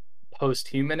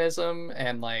post-humanism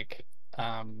and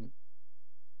um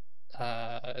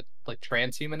like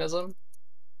transhumanism.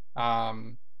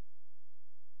 Um,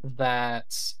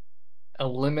 that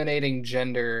eliminating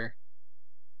gender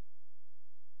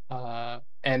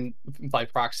and by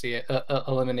proxy,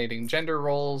 eliminating gender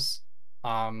roles,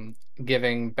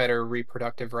 giving better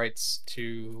reproductive rights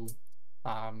to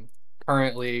um,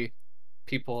 currently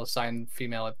people assigned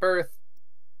female at birth,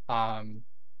 um,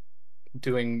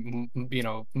 doing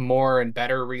more and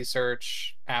better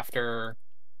research after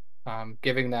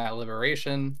giving that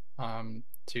liberation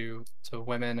to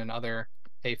women and other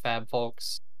AFAB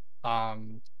folks.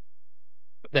 Um,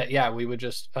 that yeah, we would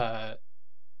just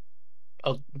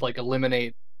like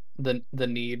eliminate the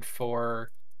need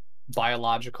for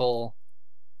biological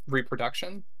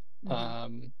reproduction. Mm-hmm.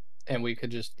 Um, and we could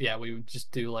just yeah, we would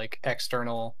just do like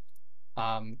external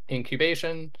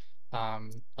incubation,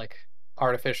 like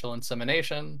artificial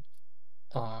insemination.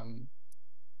 Um,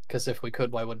 because if we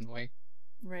could, why wouldn't we?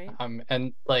 Right.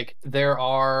 And like there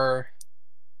are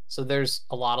so there's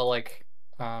a lot of like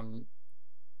um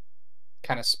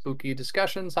kind of spooky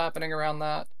discussions happening around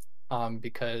that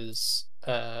because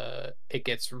it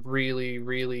gets really,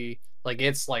 really like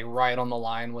it's like right on the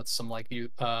line with some like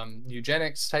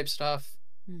eugenics type stuff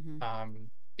Mm-hmm.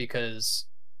 because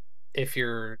if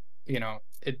you're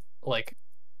it like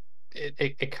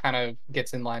it kind of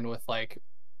gets in line with like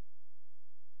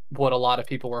what a lot of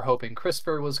people were hoping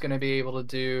CRISPR was going to be able to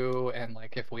do, and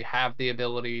like if we have the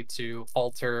ability to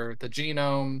alter the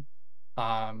genome,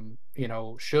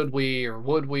 should we or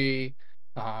would we?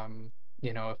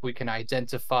 If we can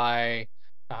identify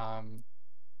um,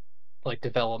 like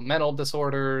developmental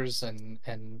disorders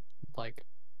and like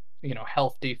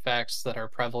health defects that are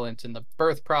prevalent in the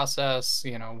birth process,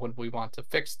 would we want to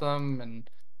fix them? And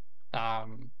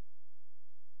um,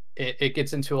 it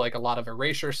gets into like a lot of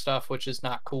erasure stuff, which is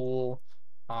not cool.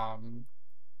 Um,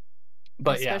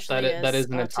 but yeah, Especially that as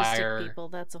is an autistic entire. people,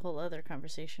 that's a whole other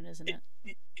conversation, isn't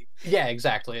it? Yeah,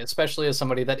 exactly. Especially as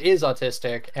somebody that is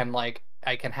autistic, and like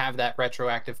I can have that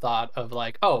retroactive thought of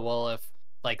like, oh well, if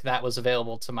like that was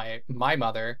available to my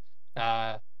mother,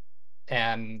 uh,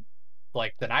 and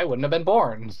like then I wouldn't have been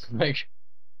born. Like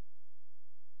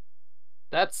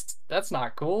that's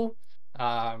not cool.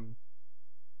 Um,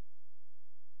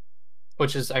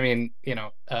 which is, I mean,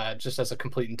 just as a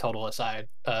complete and total aside,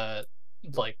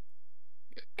 like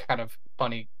kind of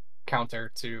funny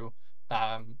counter to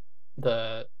um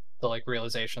the the like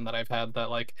realization that I've had that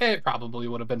like it probably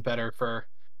would have been better for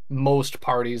most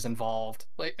parties involved,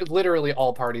 like literally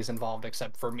all parties involved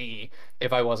except for me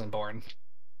if I wasn't born.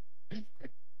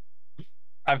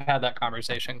 I've had that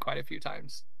conversation quite a few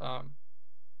times.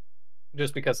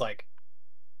 Just because like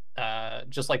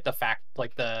just like the fact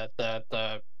like the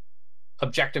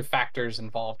objective factors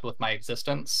involved with my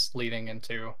existence leading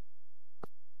into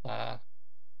uh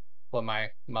what my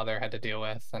mother had to deal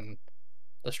with and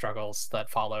the struggles that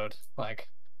followed. Like,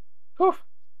 whew,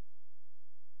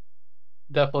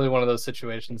 definitely one of those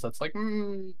situations that's like,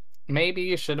 maybe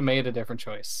you should have made a different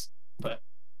choice. But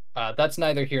that's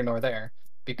neither here nor there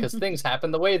because things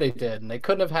happened the way they did, and they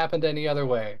couldn't have happened any other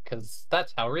way because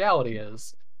that's how reality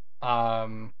is.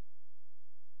 Um,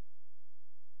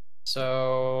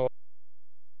 so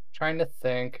trying to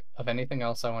think of anything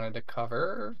else I wanted to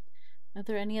cover. Are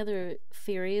there any other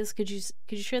theories? Could you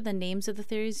share the names of the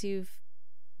theories you've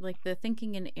like the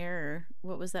thinking in error?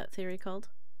 What was that theory called?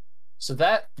 So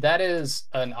that is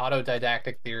an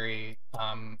autodidactic theory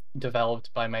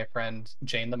developed by my friend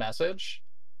JaneTheMessage.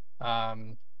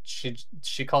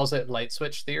 She calls it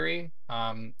Lightswitch Theory.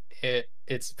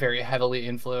 It's very heavily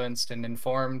influenced and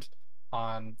informed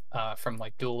on from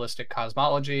like dualistic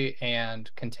cosmology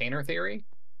and container theory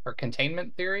or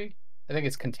containment theory. I think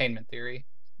it's containment theory.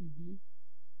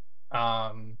 Mm-hmm.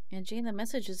 Um, And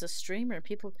JaneTheMessage is a streamer.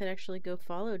 People could actually go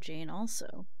follow Jane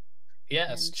also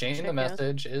yes, and Jane the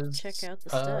Message check is out the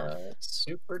stuff.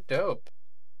 super dope.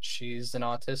 She's an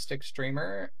autistic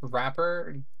streamer,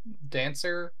 rapper,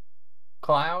 dancer,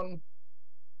 clown.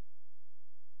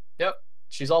 Yep,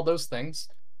 she's all those things.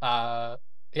 Uh,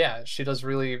 yeah, she does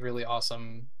really, really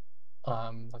awesome,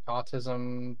 like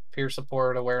autism, peer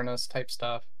support, awareness type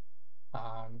stuff.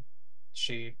 Um,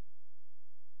 she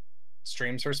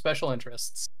streams her special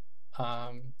interests.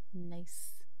 Um,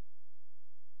 Nice.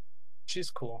 she's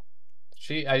cool.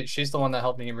 She's the one that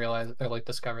helped me realize or like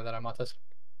discover that I'm autistic.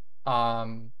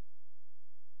 Um,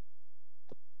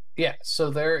 yeah, so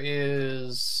there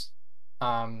is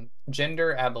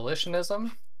gender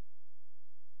abolitionism,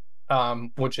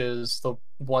 which is the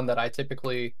one that I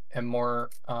typically am more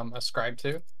ascribed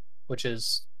to, which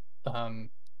is um,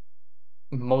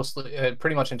 mostly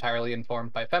pretty much entirely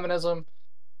informed by feminism,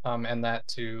 and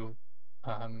that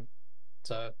um,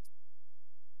 to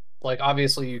like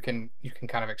obviously you can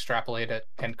kind of extrapolate it,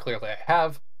 and clearly I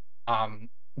have,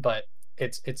 but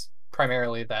it's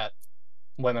primarily that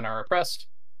women are oppressed,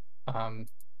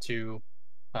 to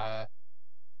uh,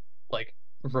 like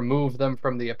remove them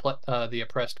from the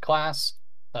oppressed class.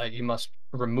 You must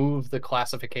remove the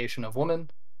classification of woman,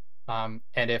 and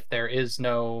if there is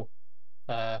no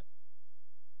uh,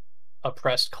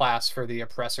 oppressed class for the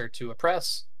oppressor to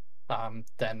oppress,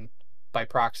 then by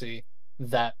proxy,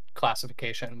 that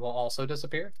classification will also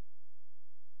disappear.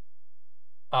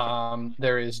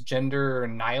 There is gender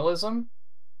nihilism,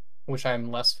 which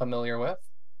I'm less familiar with,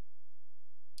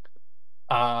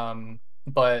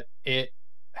 but it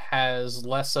has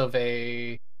less of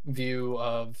a view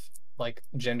of like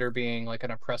gender being like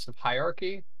an oppressive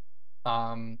hierarchy,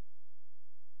 um,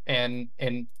 and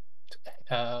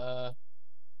uh,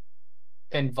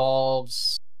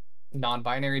 involves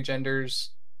non-binary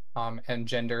genders, and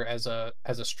gender as a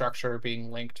structure being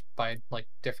linked by like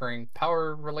differing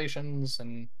power relations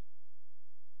and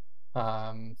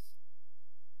um,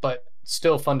 but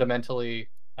still fundamentally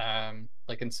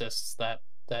like insists that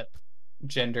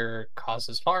gender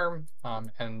causes harm,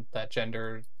 and that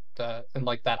gender and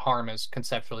like that harm is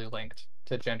conceptually linked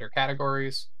to gender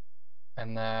categories.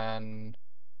 And then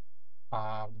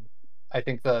um, I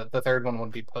think the third one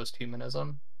would be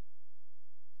post-humanism.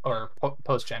 or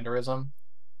post-genderism.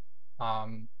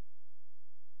 Um,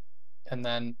 and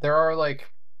then there are like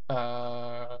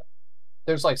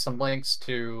there's like some links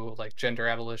to like gender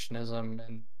abolitionism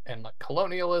and like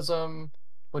colonialism,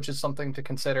 which is something to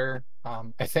consider. I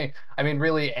mean,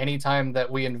 really, anytime that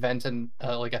we invent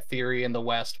like a theory in the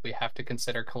West, we have to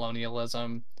consider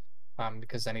colonialism,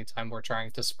 because anytime we're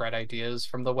trying to spread ideas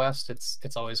from the West,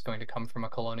 it's always going to come from a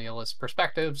colonialist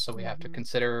perspective. So we have to Mm-hmm.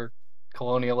 consider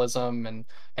colonialism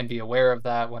and be aware of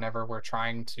that whenever we're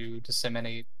trying to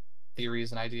disseminate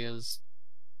theories and ideas.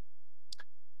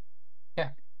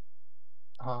 Yeah.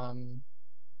 Um,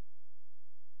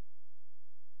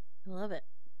 I love it.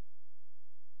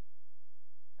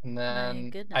 and My then I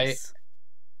goodness.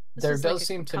 This there was like does a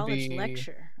seem to college be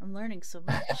lecture. I'm learning so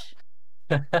much.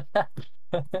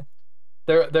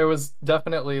 there was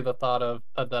definitely the thought of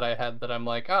that I had that I'm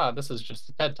like, ah, this is just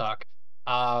a TED Talk.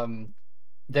 Um,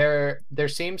 there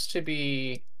seems to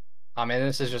be, and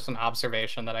this is just an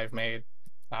observation that I've made.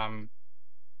 Um,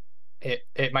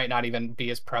 it might not even be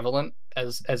as prevalent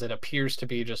as it appears to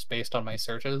be just based on my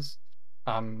searches.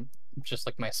 Um, just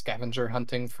like my scavenger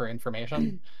hunting for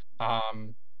information.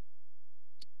 Um,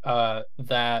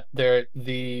 that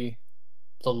the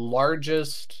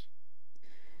largest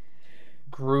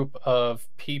group of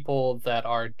people that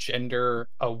are gender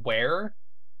aware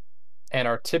and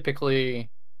are typically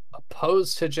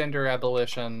opposed to gender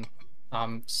abolition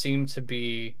seem to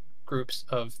be groups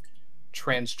of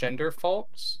transgender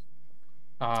folks.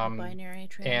 Um, Binary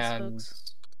trans and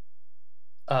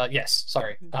folks. yes,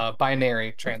 sorry, Mm-hmm.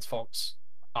 binary trans folks.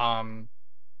 Um,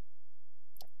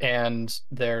 and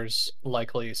there's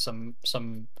likely some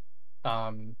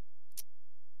um,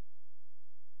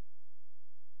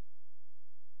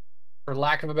 for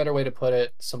lack of a better way to put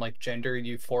it, some like gender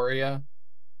euphoria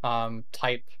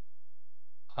type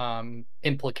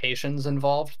implications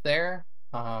involved there.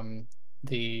 Um,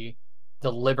 the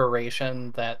the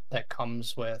liberation that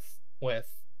comes with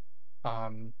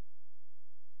um,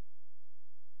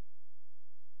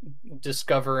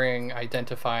 discovering,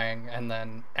 identifying, and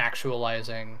then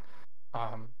actualizing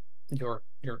um, your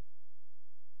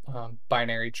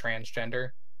binary transgender.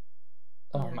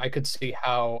 Yeah. I could see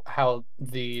how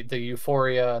the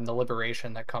euphoria and the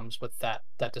liberation that comes with that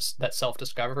self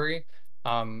discovery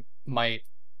might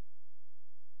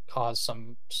cause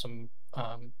some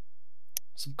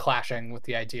clashing with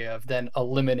the idea of then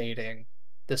eliminating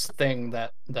this thing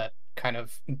that kind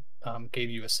of gave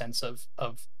you a sense of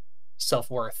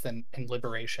self-worth and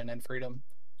liberation and freedom.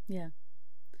 Yeah.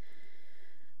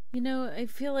 You know, I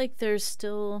feel like there's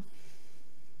still,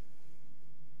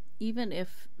 even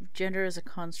if gender as a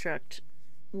construct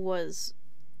was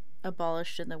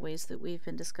abolished in the ways that we've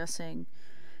been discussing,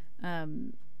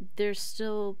 um, there's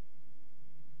still,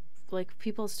 like,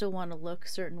 people still want to look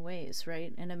certain ways,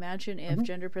 right? And imagine if Mm-hmm.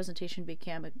 gender presentation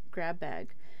became a grab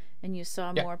bag and you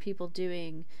saw Yeah. more people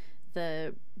doing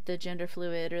the the gender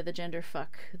fluid or the gender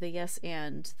fuck, the yes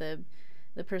and the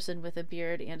person with a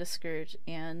beard and a skirt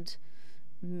and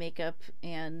makeup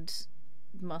and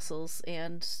muscles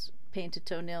and painted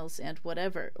toenails and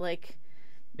whatever. Like,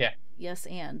 Yeah. yes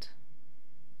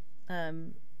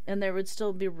um and there would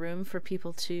still be room for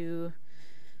people to,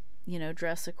 you know,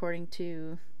 dress according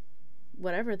to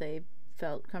whatever they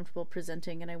felt comfortable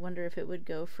presenting. And I wonder if it would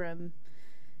go from,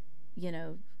 you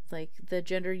know, like the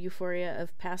gender euphoria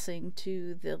of passing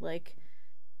to the like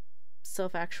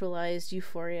self-actualized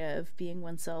euphoria of being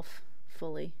oneself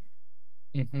fully.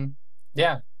 Mm-hmm.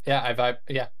 Yeah. Yeah. I vibe.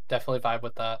 Yeah. Definitely vibe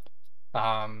with that.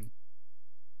 Um,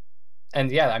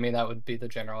 and yeah, I mean that would be the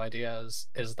general idea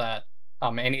is that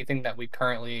anything that we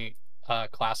currently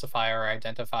classify or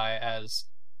identify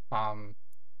um,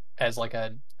 as like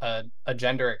a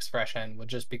gender expression would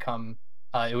just become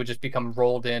it would just become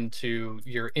rolled into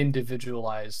your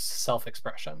individualized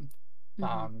self-expression. Mm-hmm.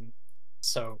 Um,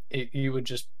 so you would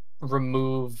just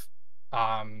remove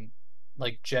um,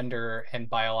 like gender and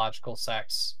biological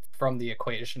sex from the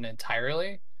equation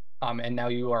entirely. And now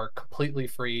you are completely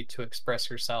free to express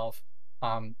yourself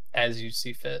as you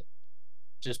see fit,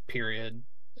 just period.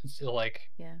 It's like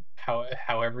Yeah.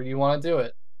 however you want to do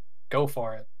it, go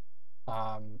for it.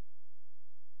 Um,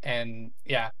 and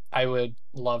yeah, I would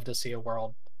love to see a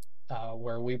world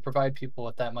where we provide people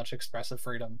with that much expressive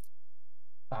freedom.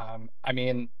 I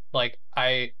mean, like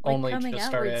I Like only coming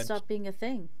just out would started stop being a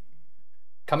thing.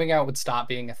 coming out would stop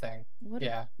being a thing. What a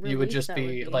Yeah, you would relief just that would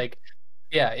be be. like,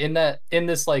 yeah, in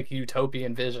this like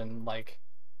utopian vision, like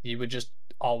you would just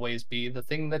always be the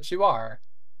thing that you are.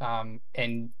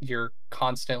 And you're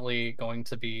constantly going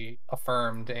to be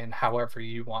affirmed in however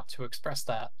you want to express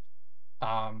that.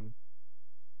 Um,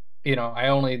 I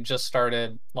only just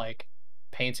started like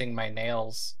painting my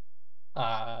nails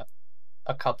uh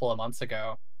a couple of months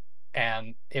ago,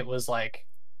 and it was like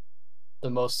the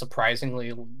most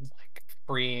surprisingly like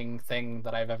freeing thing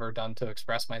that I've ever done to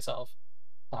express myself.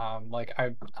 Like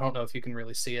I don't know if you can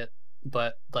really see it,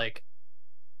 but like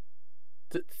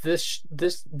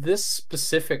this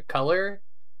specific color,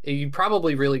 you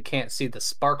probably really can't see the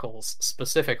sparkles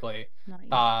specifically. Not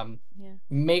yet. Um, Yeah.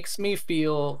 Makes me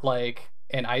feel like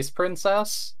an ice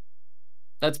princess.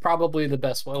 That's probably the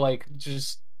best way. Like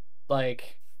just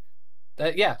like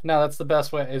that. Yeah, no, that's the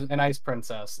best way. Is an ice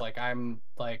princess. Like I'm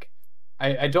like.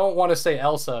 I don't want to say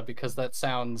Elsa because that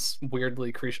sounds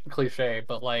weirdly cliche,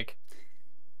 but like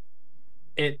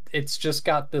it's just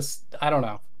got this, I don't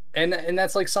know. And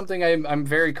that's like something I'm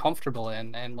very comfortable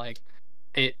in, and like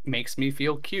it makes me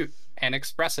feel cute and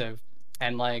expressive,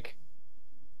 and like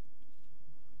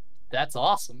that's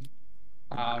awesome.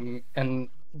 And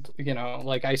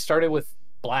like I started with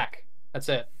black. That's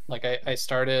it. Like I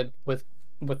started with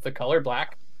the color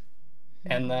black,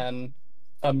 and Hmm. then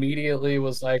immediately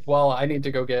was like, well, I need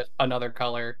to go get another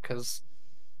color because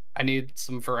I need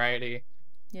some variety.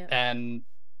 Yep. And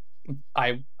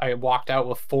I walked out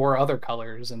with four other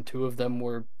colors, and two of them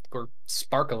were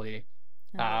sparkly.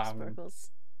 I love Um,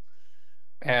 sparkles.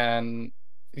 and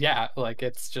yeah, like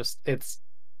it's just it's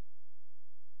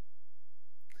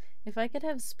If I could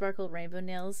have sparkle rainbow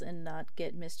nails and not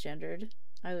get misgendered,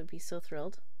 I would be so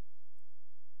thrilled.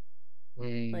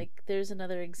 mm, Like, there's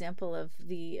another example of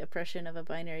the oppression of a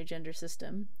binary gender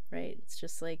system, right? It's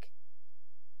just like,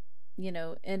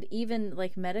 and even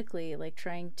like medically, like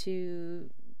trying to,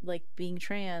 like being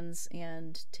trans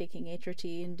and taking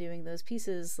HRT and doing those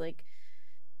pieces, like,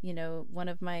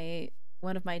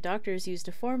 one of my doctors used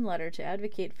a form letter to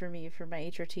advocate for me for my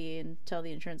HRT and tell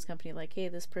the insurance company, like, hey,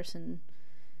 this person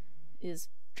is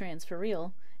trans for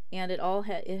real, and it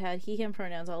had he him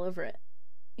pronouns all over it,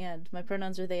 and my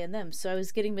pronouns are they and them, so I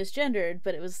was getting misgendered,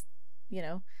 but it was, you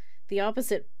know the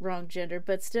opposite wrong gender,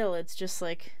 but still it's just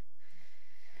like,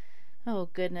 oh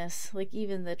goodness, like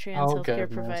even the trans oh healthcare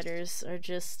goodness. providers are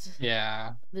just,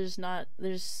 Yeah.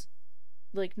 there's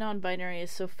like non-binary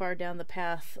is so far down the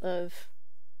path of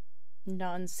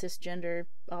non-cisgender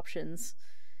options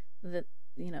that,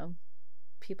 you know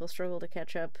people struggle to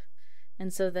catch up.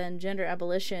 And so then gender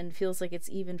abolition feels like it's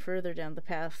even further down the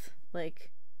path.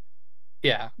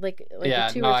 Yeah. Like a Yeah.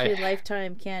 two No, or I three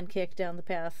lifetime can kick down the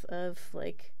path of,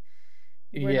 like,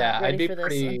 we're not yeah, ready I'd be for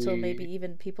this until maybe pretty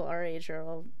even people our age are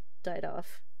all died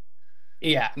off.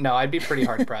 yeah, no, I'd be pretty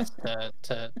hard pressed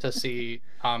to see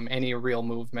any real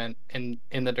movement in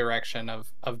the direction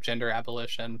of gender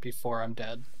abolition before I'm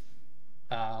dead.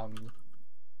 Um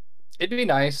it'd be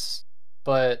nice,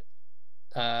 but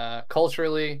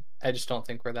culturally, I just don't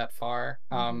think we're that far.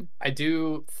 Mm-hmm. I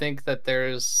do think that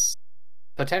there's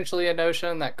potentially a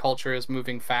notion that culture is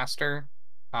moving faster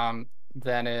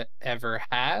than it ever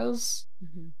has.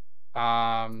 Mm-hmm.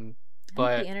 Um, I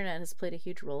think the but internet has played a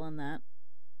huge role in that.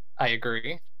 I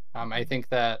agree. I Mm-hmm. think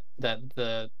that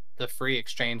the free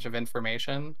exchange of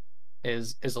information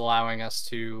is allowing us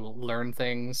to learn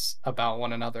things about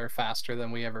one another faster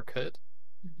than we ever could.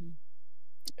 Mm-hmm.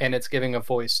 And it's giving a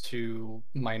voice to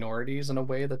minorities in a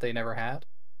way that they never had.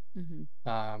 Mm-hmm.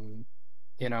 Um,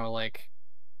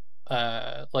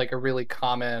 like a really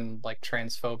common like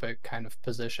transphobic kind of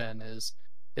position is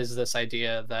this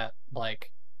idea that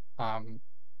like um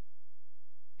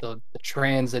the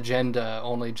trans agenda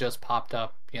only just popped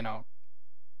up,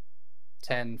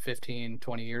 10, 15,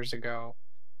 20 years ago.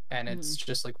 And Mm-hmm. it's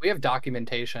just like we have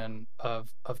documentation of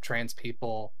trans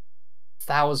people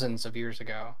thousands of years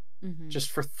ago, Mm-hmm.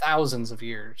 just for thousands of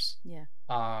years. Yeah.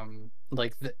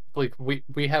 Like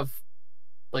we have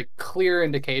like clear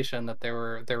indication that there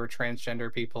were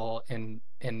transgender people in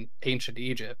ancient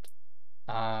Egypt.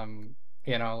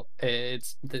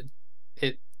 It's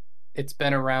it it's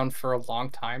been around for a long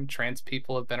time. Trans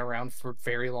people have been around for a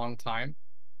very long time.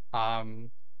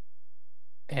 Um,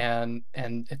 and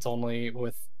it's only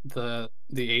with the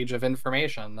age of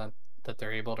information that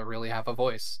they're able to really have a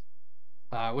voice,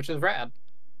 which is rad.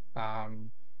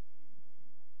 Um,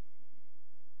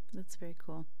 That's very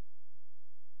cool.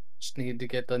 just need to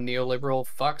get the neoliberal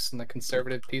fucks and the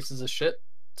conservative pieces of shit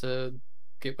to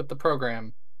get with the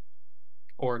program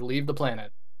or leave the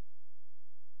planet,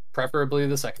 preferably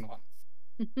the second one.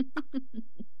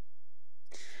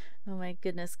 Oh my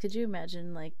goodness, could you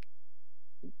imagine, like,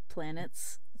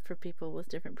 planets for people with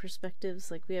different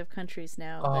perspectives? Like, we have countries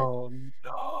now, but Oh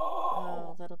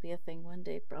oh, no. that'll be a thing one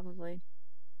day probably.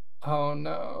 Oh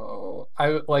no.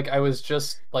 I was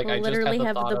just like We'll I just had literally the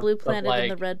have thought the of blue of planet and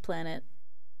the like red planet.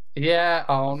 yeah,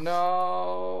 oh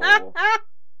no.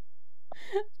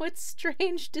 Which what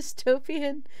strange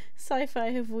dystopian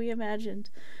sci-fi have we imagined?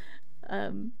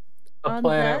 Um, A on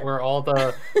planet that, where all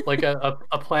the like a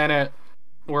planet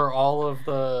where all of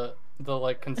the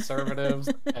like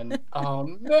conservatives and oh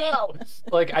no,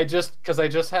 like I just because I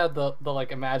just had the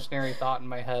like imaginary thought in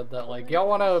my head that oh like my y'all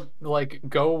want gosh. to like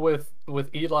go with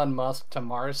Elon Musk to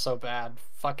Mars so bad,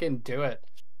 fucking do it.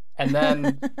 And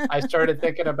then I started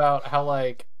thinking about how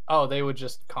like oh they would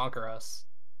just conquer us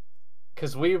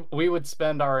because we would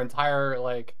spend our entire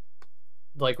like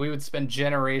we would spend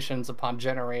generations upon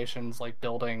generations like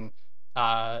building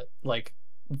like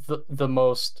the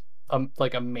most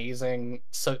like amazing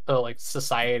like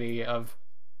society of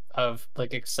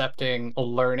like accepting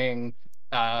learning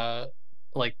uh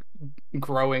like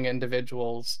growing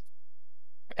individuals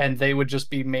and they would just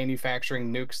be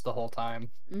manufacturing nukes the whole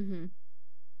time. Mm-hmm.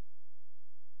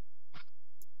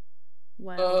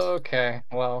 Wild. Okay,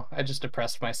 well, I just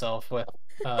depressed myself with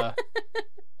uh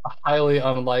a highly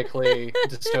unlikely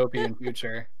dystopian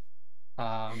future.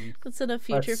 um That's enough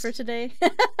future for let's today.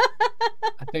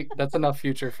 I think that's enough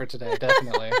future for today,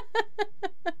 definitely.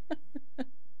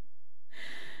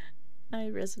 I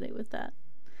resonate with that.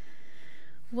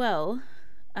 Well,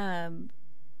 um,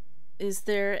 is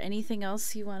there anything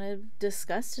else you want to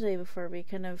discuss today before we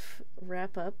kind of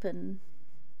wrap up and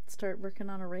start working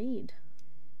on a raid?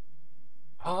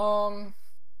 Um,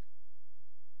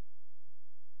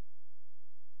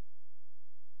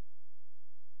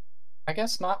 I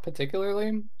guess not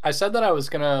particularly. I said that I was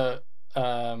gonna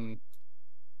um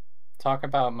talk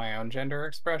about my own gender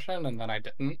expression and then I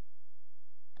didn't.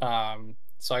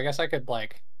 So I guess I could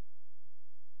like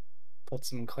put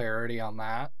some clarity on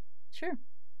that. Sure.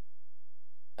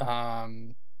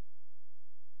 Um,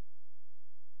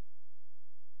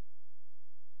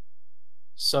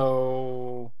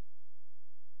 so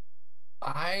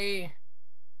I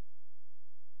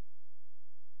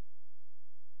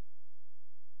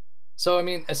I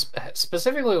mean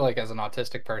specifically like as an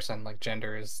autistic person, like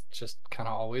gender has just kind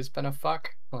of always been a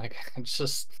fuck. Like it's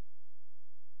just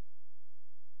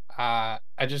I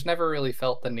just never really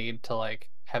felt the need to like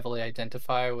heavily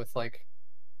identify with like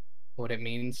what it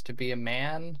means to be a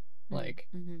man. Like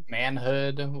Mm-hmm.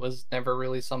 manhood was never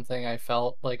really something I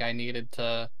felt like I needed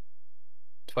to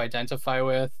identify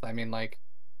with. I mean like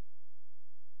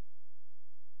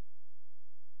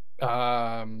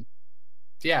um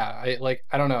yeah,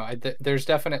 I don't know. There's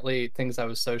definitely things I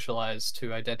was socialized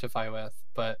to identify with,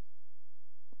 but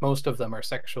most of them are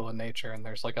sexual in nature and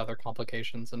there's like other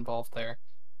complications involved there.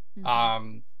 Mm-hmm.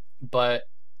 Um, but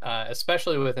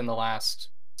especially within the last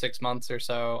 6 months or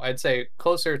so, I'd say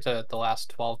closer to the last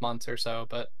 12 months or so,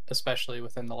 but especially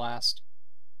within the last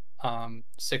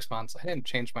 6 months, I didn't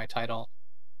change my title.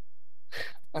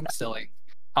 I'm silly.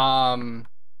 Um,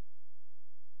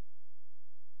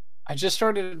 I just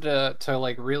started to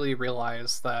like really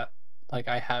realize that like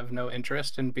I have no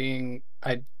interest in being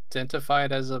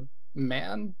identified as a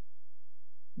man,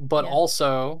 but Yeah.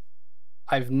 also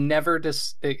I've never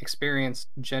experienced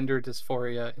gender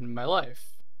dysphoria in my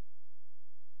life.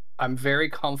 I'm very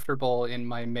comfortable in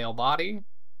my male body.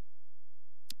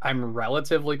 I'm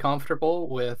relatively comfortable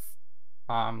with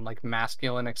like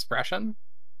masculine expression.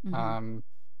 Mm-hmm. Um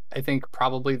I think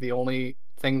probably the only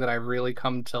thing that I really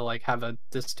come to like have a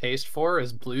distaste for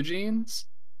is blue jeans.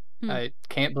 Hmm. I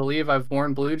can't believe I've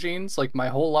worn blue jeans like my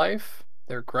whole life.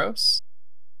 They're gross.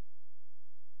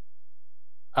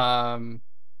 Um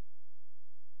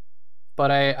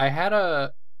but I had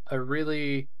a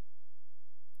really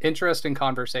interesting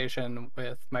conversation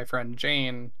with my friend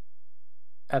Jane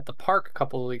at the park a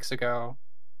couple of weeks ago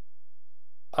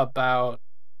about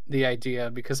the idea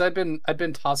because I'd been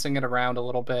tossing it around a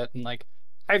little bit and like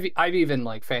I've even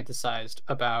like fantasized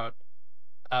about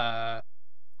uh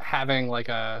having like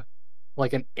a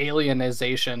like an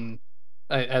alienization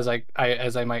as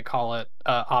I might call it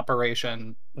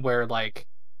operation where like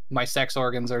my sex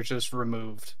organs are just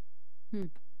removed Hmm.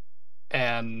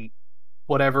 and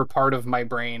whatever part of my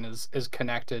brain is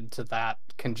connected to that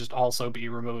can just also be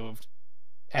removed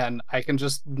and I can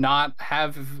just not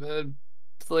have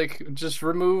like just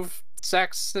remove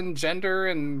sex and gender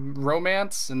and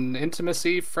romance and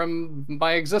intimacy from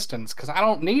my existence because I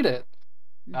don't need it.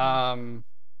 Mm-hmm. Um,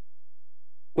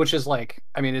 which is like,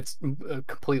 I mean, it's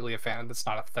completely a fan. That's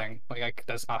not a thing.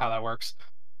 That's not how that works.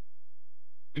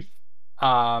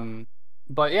 Um,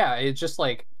 but yeah, it's just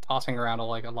like tossing around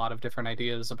like a lot of different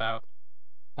ideas about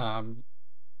um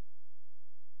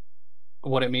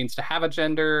what it means to have a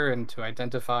gender and to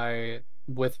identify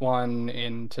with one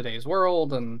in today's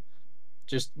world and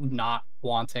just not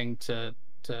wanting to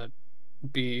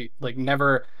be like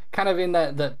never kind of in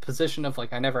that position of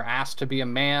like I never asked to be a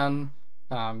man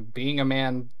Being a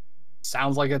man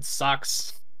sounds like it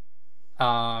sucks.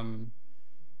 Um,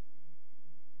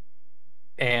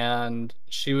 and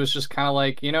she was just kind of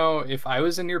like, if I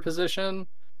was in your position,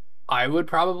 I would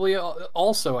probably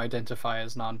also identify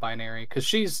as non-binary because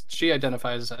she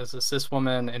identifies as a cis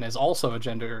woman and is also a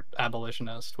gender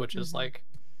abolitionist, which is Mm-hmm. like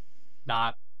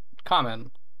not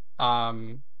common.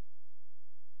 Um,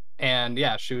 and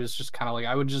yeah, she was just kind of like,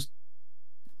 I would just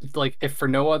like, if for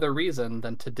no other reason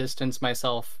than to distance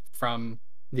myself from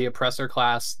the oppressor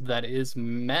class that is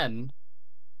men,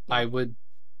 Yeah. I would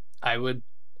I would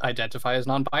identify as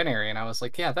non-binary. And I was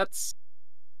like, yeah, that's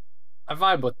I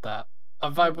vibe with that. I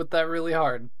vibe Yeah. with that really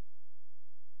hard.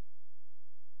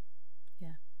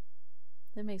 Yeah.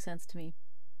 That makes sense to me.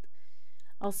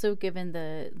 Also, given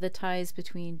the ties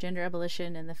between gender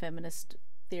abolition and the feminist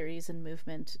theories and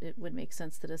movement, it would make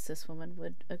sense that a cis woman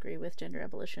would agree with gender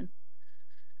abolition.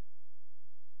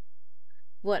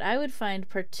 What I would find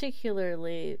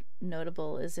particularly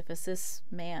notable is if a cis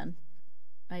man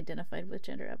identified with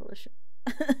gender abolition.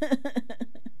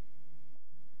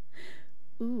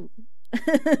 Ooh.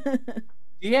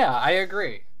 Yeah, I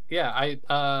agree. Yeah,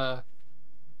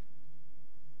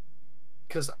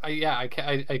 because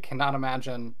I cannot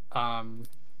imagine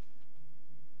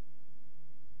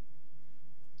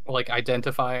like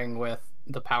identifying with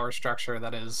the power structure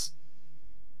that is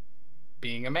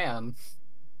being a man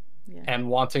Yeah. and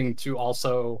wanting to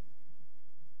also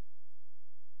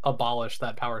abolish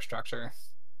that power structure.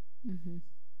 Mm-hmm.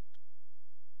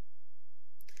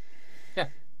 Yeah,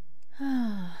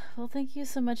 Well, thank you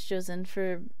so much, Jozen,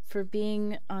 for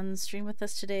being on stream with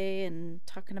us today and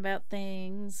talking about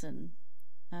things. And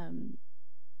um,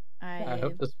 yeah, I I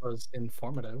hope this was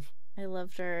informative. I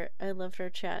loved our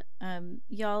chat.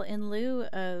 Y'all, in lieu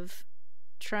of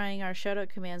trying our shoutout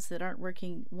commands that aren't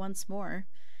working once more,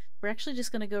 we're actually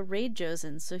just gonna go raid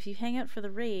Jozen. So if you hang out for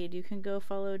the raid, you can go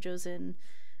follow Jozen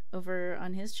over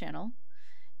on his channel.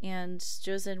 And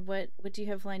Jozen, what do you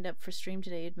have lined up for stream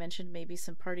today? You'd mentioned maybe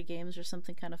some party games or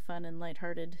something kind of fun and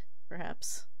lighthearted,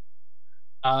 perhaps.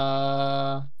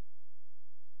 Uh,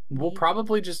 we'll Maybe.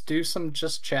 probably just do some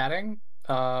just chatting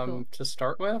Cool. to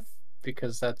start with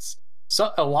because that's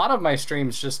so a lot of my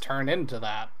streams just turn into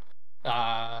that.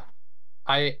 Uh,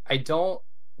 I don't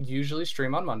usually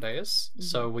stream on Mondays, Mm-hmm.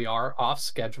 so we are off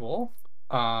schedule.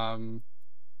 Um,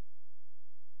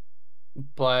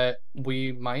 but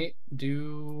we might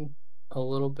do a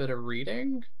little bit of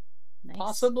reading, Nice.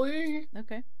 possibly,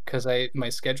 Okay. because I my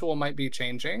schedule might be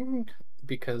changing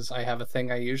because I have a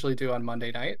thing I usually do on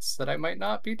Monday nights that I might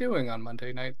not be doing on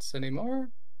Monday nights anymore.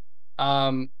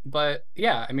 But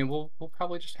yeah, I mean we'll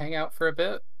probably just hang out for a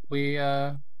bit. We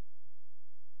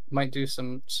might do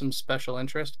some special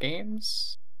interest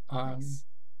games. Um, Nice.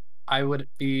 I would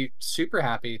be super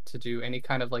happy to do any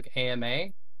kind of like AMA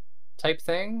type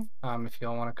thing. If you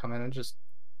all want to come in and just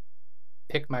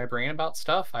pick my brain about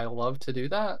stuff, I love to do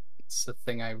that. It's a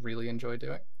thing I really enjoy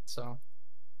doing. So,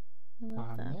 I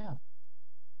love that. yeah,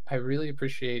 I really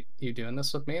appreciate you doing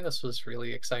this with me. This was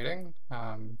really exciting.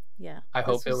 Yeah, I this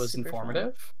hope it was was super fun.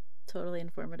 informative. Totally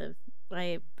informative.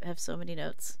 I have so many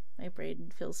notes. My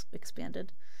brain feels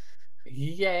expanded.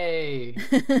 Yay!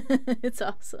 It's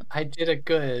awesome. I did it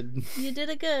good. You did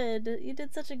a good. You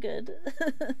did such a good.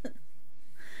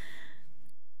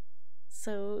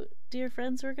 So, dear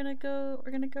friends, we're gonna go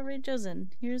raid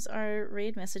Jozen. Here's our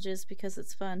raid messages because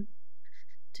it's fun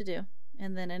to do.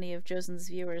 And then any of Jozen's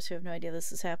viewers who have no idea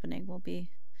this is happening will be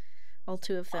all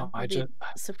two of them will I be just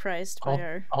surprised by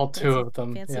our all two fancy of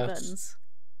them. fancy Yes. buttons.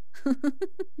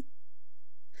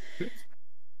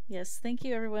 Yes, thank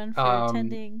you everyone for Um,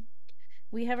 attending.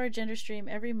 We have our gender stream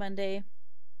every Monday.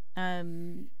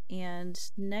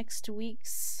 And next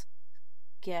week's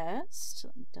guest,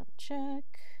 let me double check,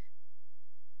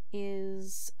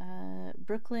 is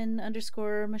Brooklyn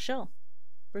underscore Michelle.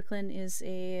 Brooklyn is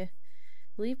I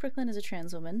believe Brooklyn is a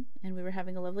trans woman, and we were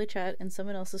having a lovely chat in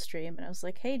someone else's stream, and I was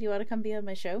like, hey, do you want to come be on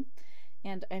my show?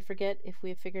 And I forget if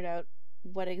we've figured out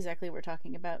what exactly we're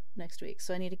talking about next week,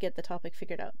 so I need to get the topic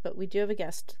figured out. But we do have a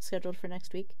guest scheduled for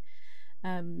next week.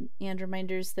 And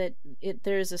reminders that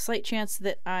there's a slight chance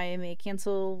that I may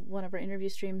cancel one of our interview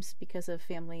streams because of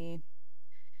family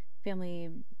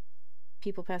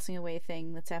people passing away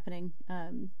thing that's happening.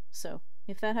 So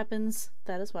if that happens,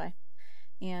 that is why.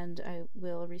 And I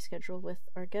will reschedule with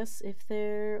our guests if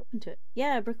they're open to it.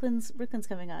 Yeah, Brooklyn's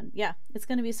coming on. Yeah, it's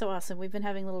going to be so awesome. We've been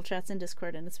having little chats in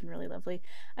Discord, and it's been really lovely.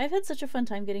 I've had such a fun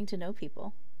time getting to know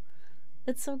people.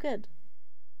 It's so good.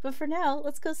 But for now,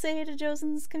 let's go say hey to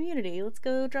Jozen's community. Let's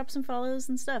go drop some follows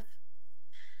and stuff.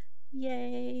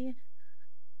 Yay!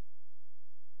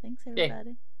 Thanks, yay.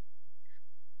 everybody.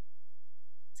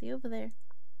 See you over there.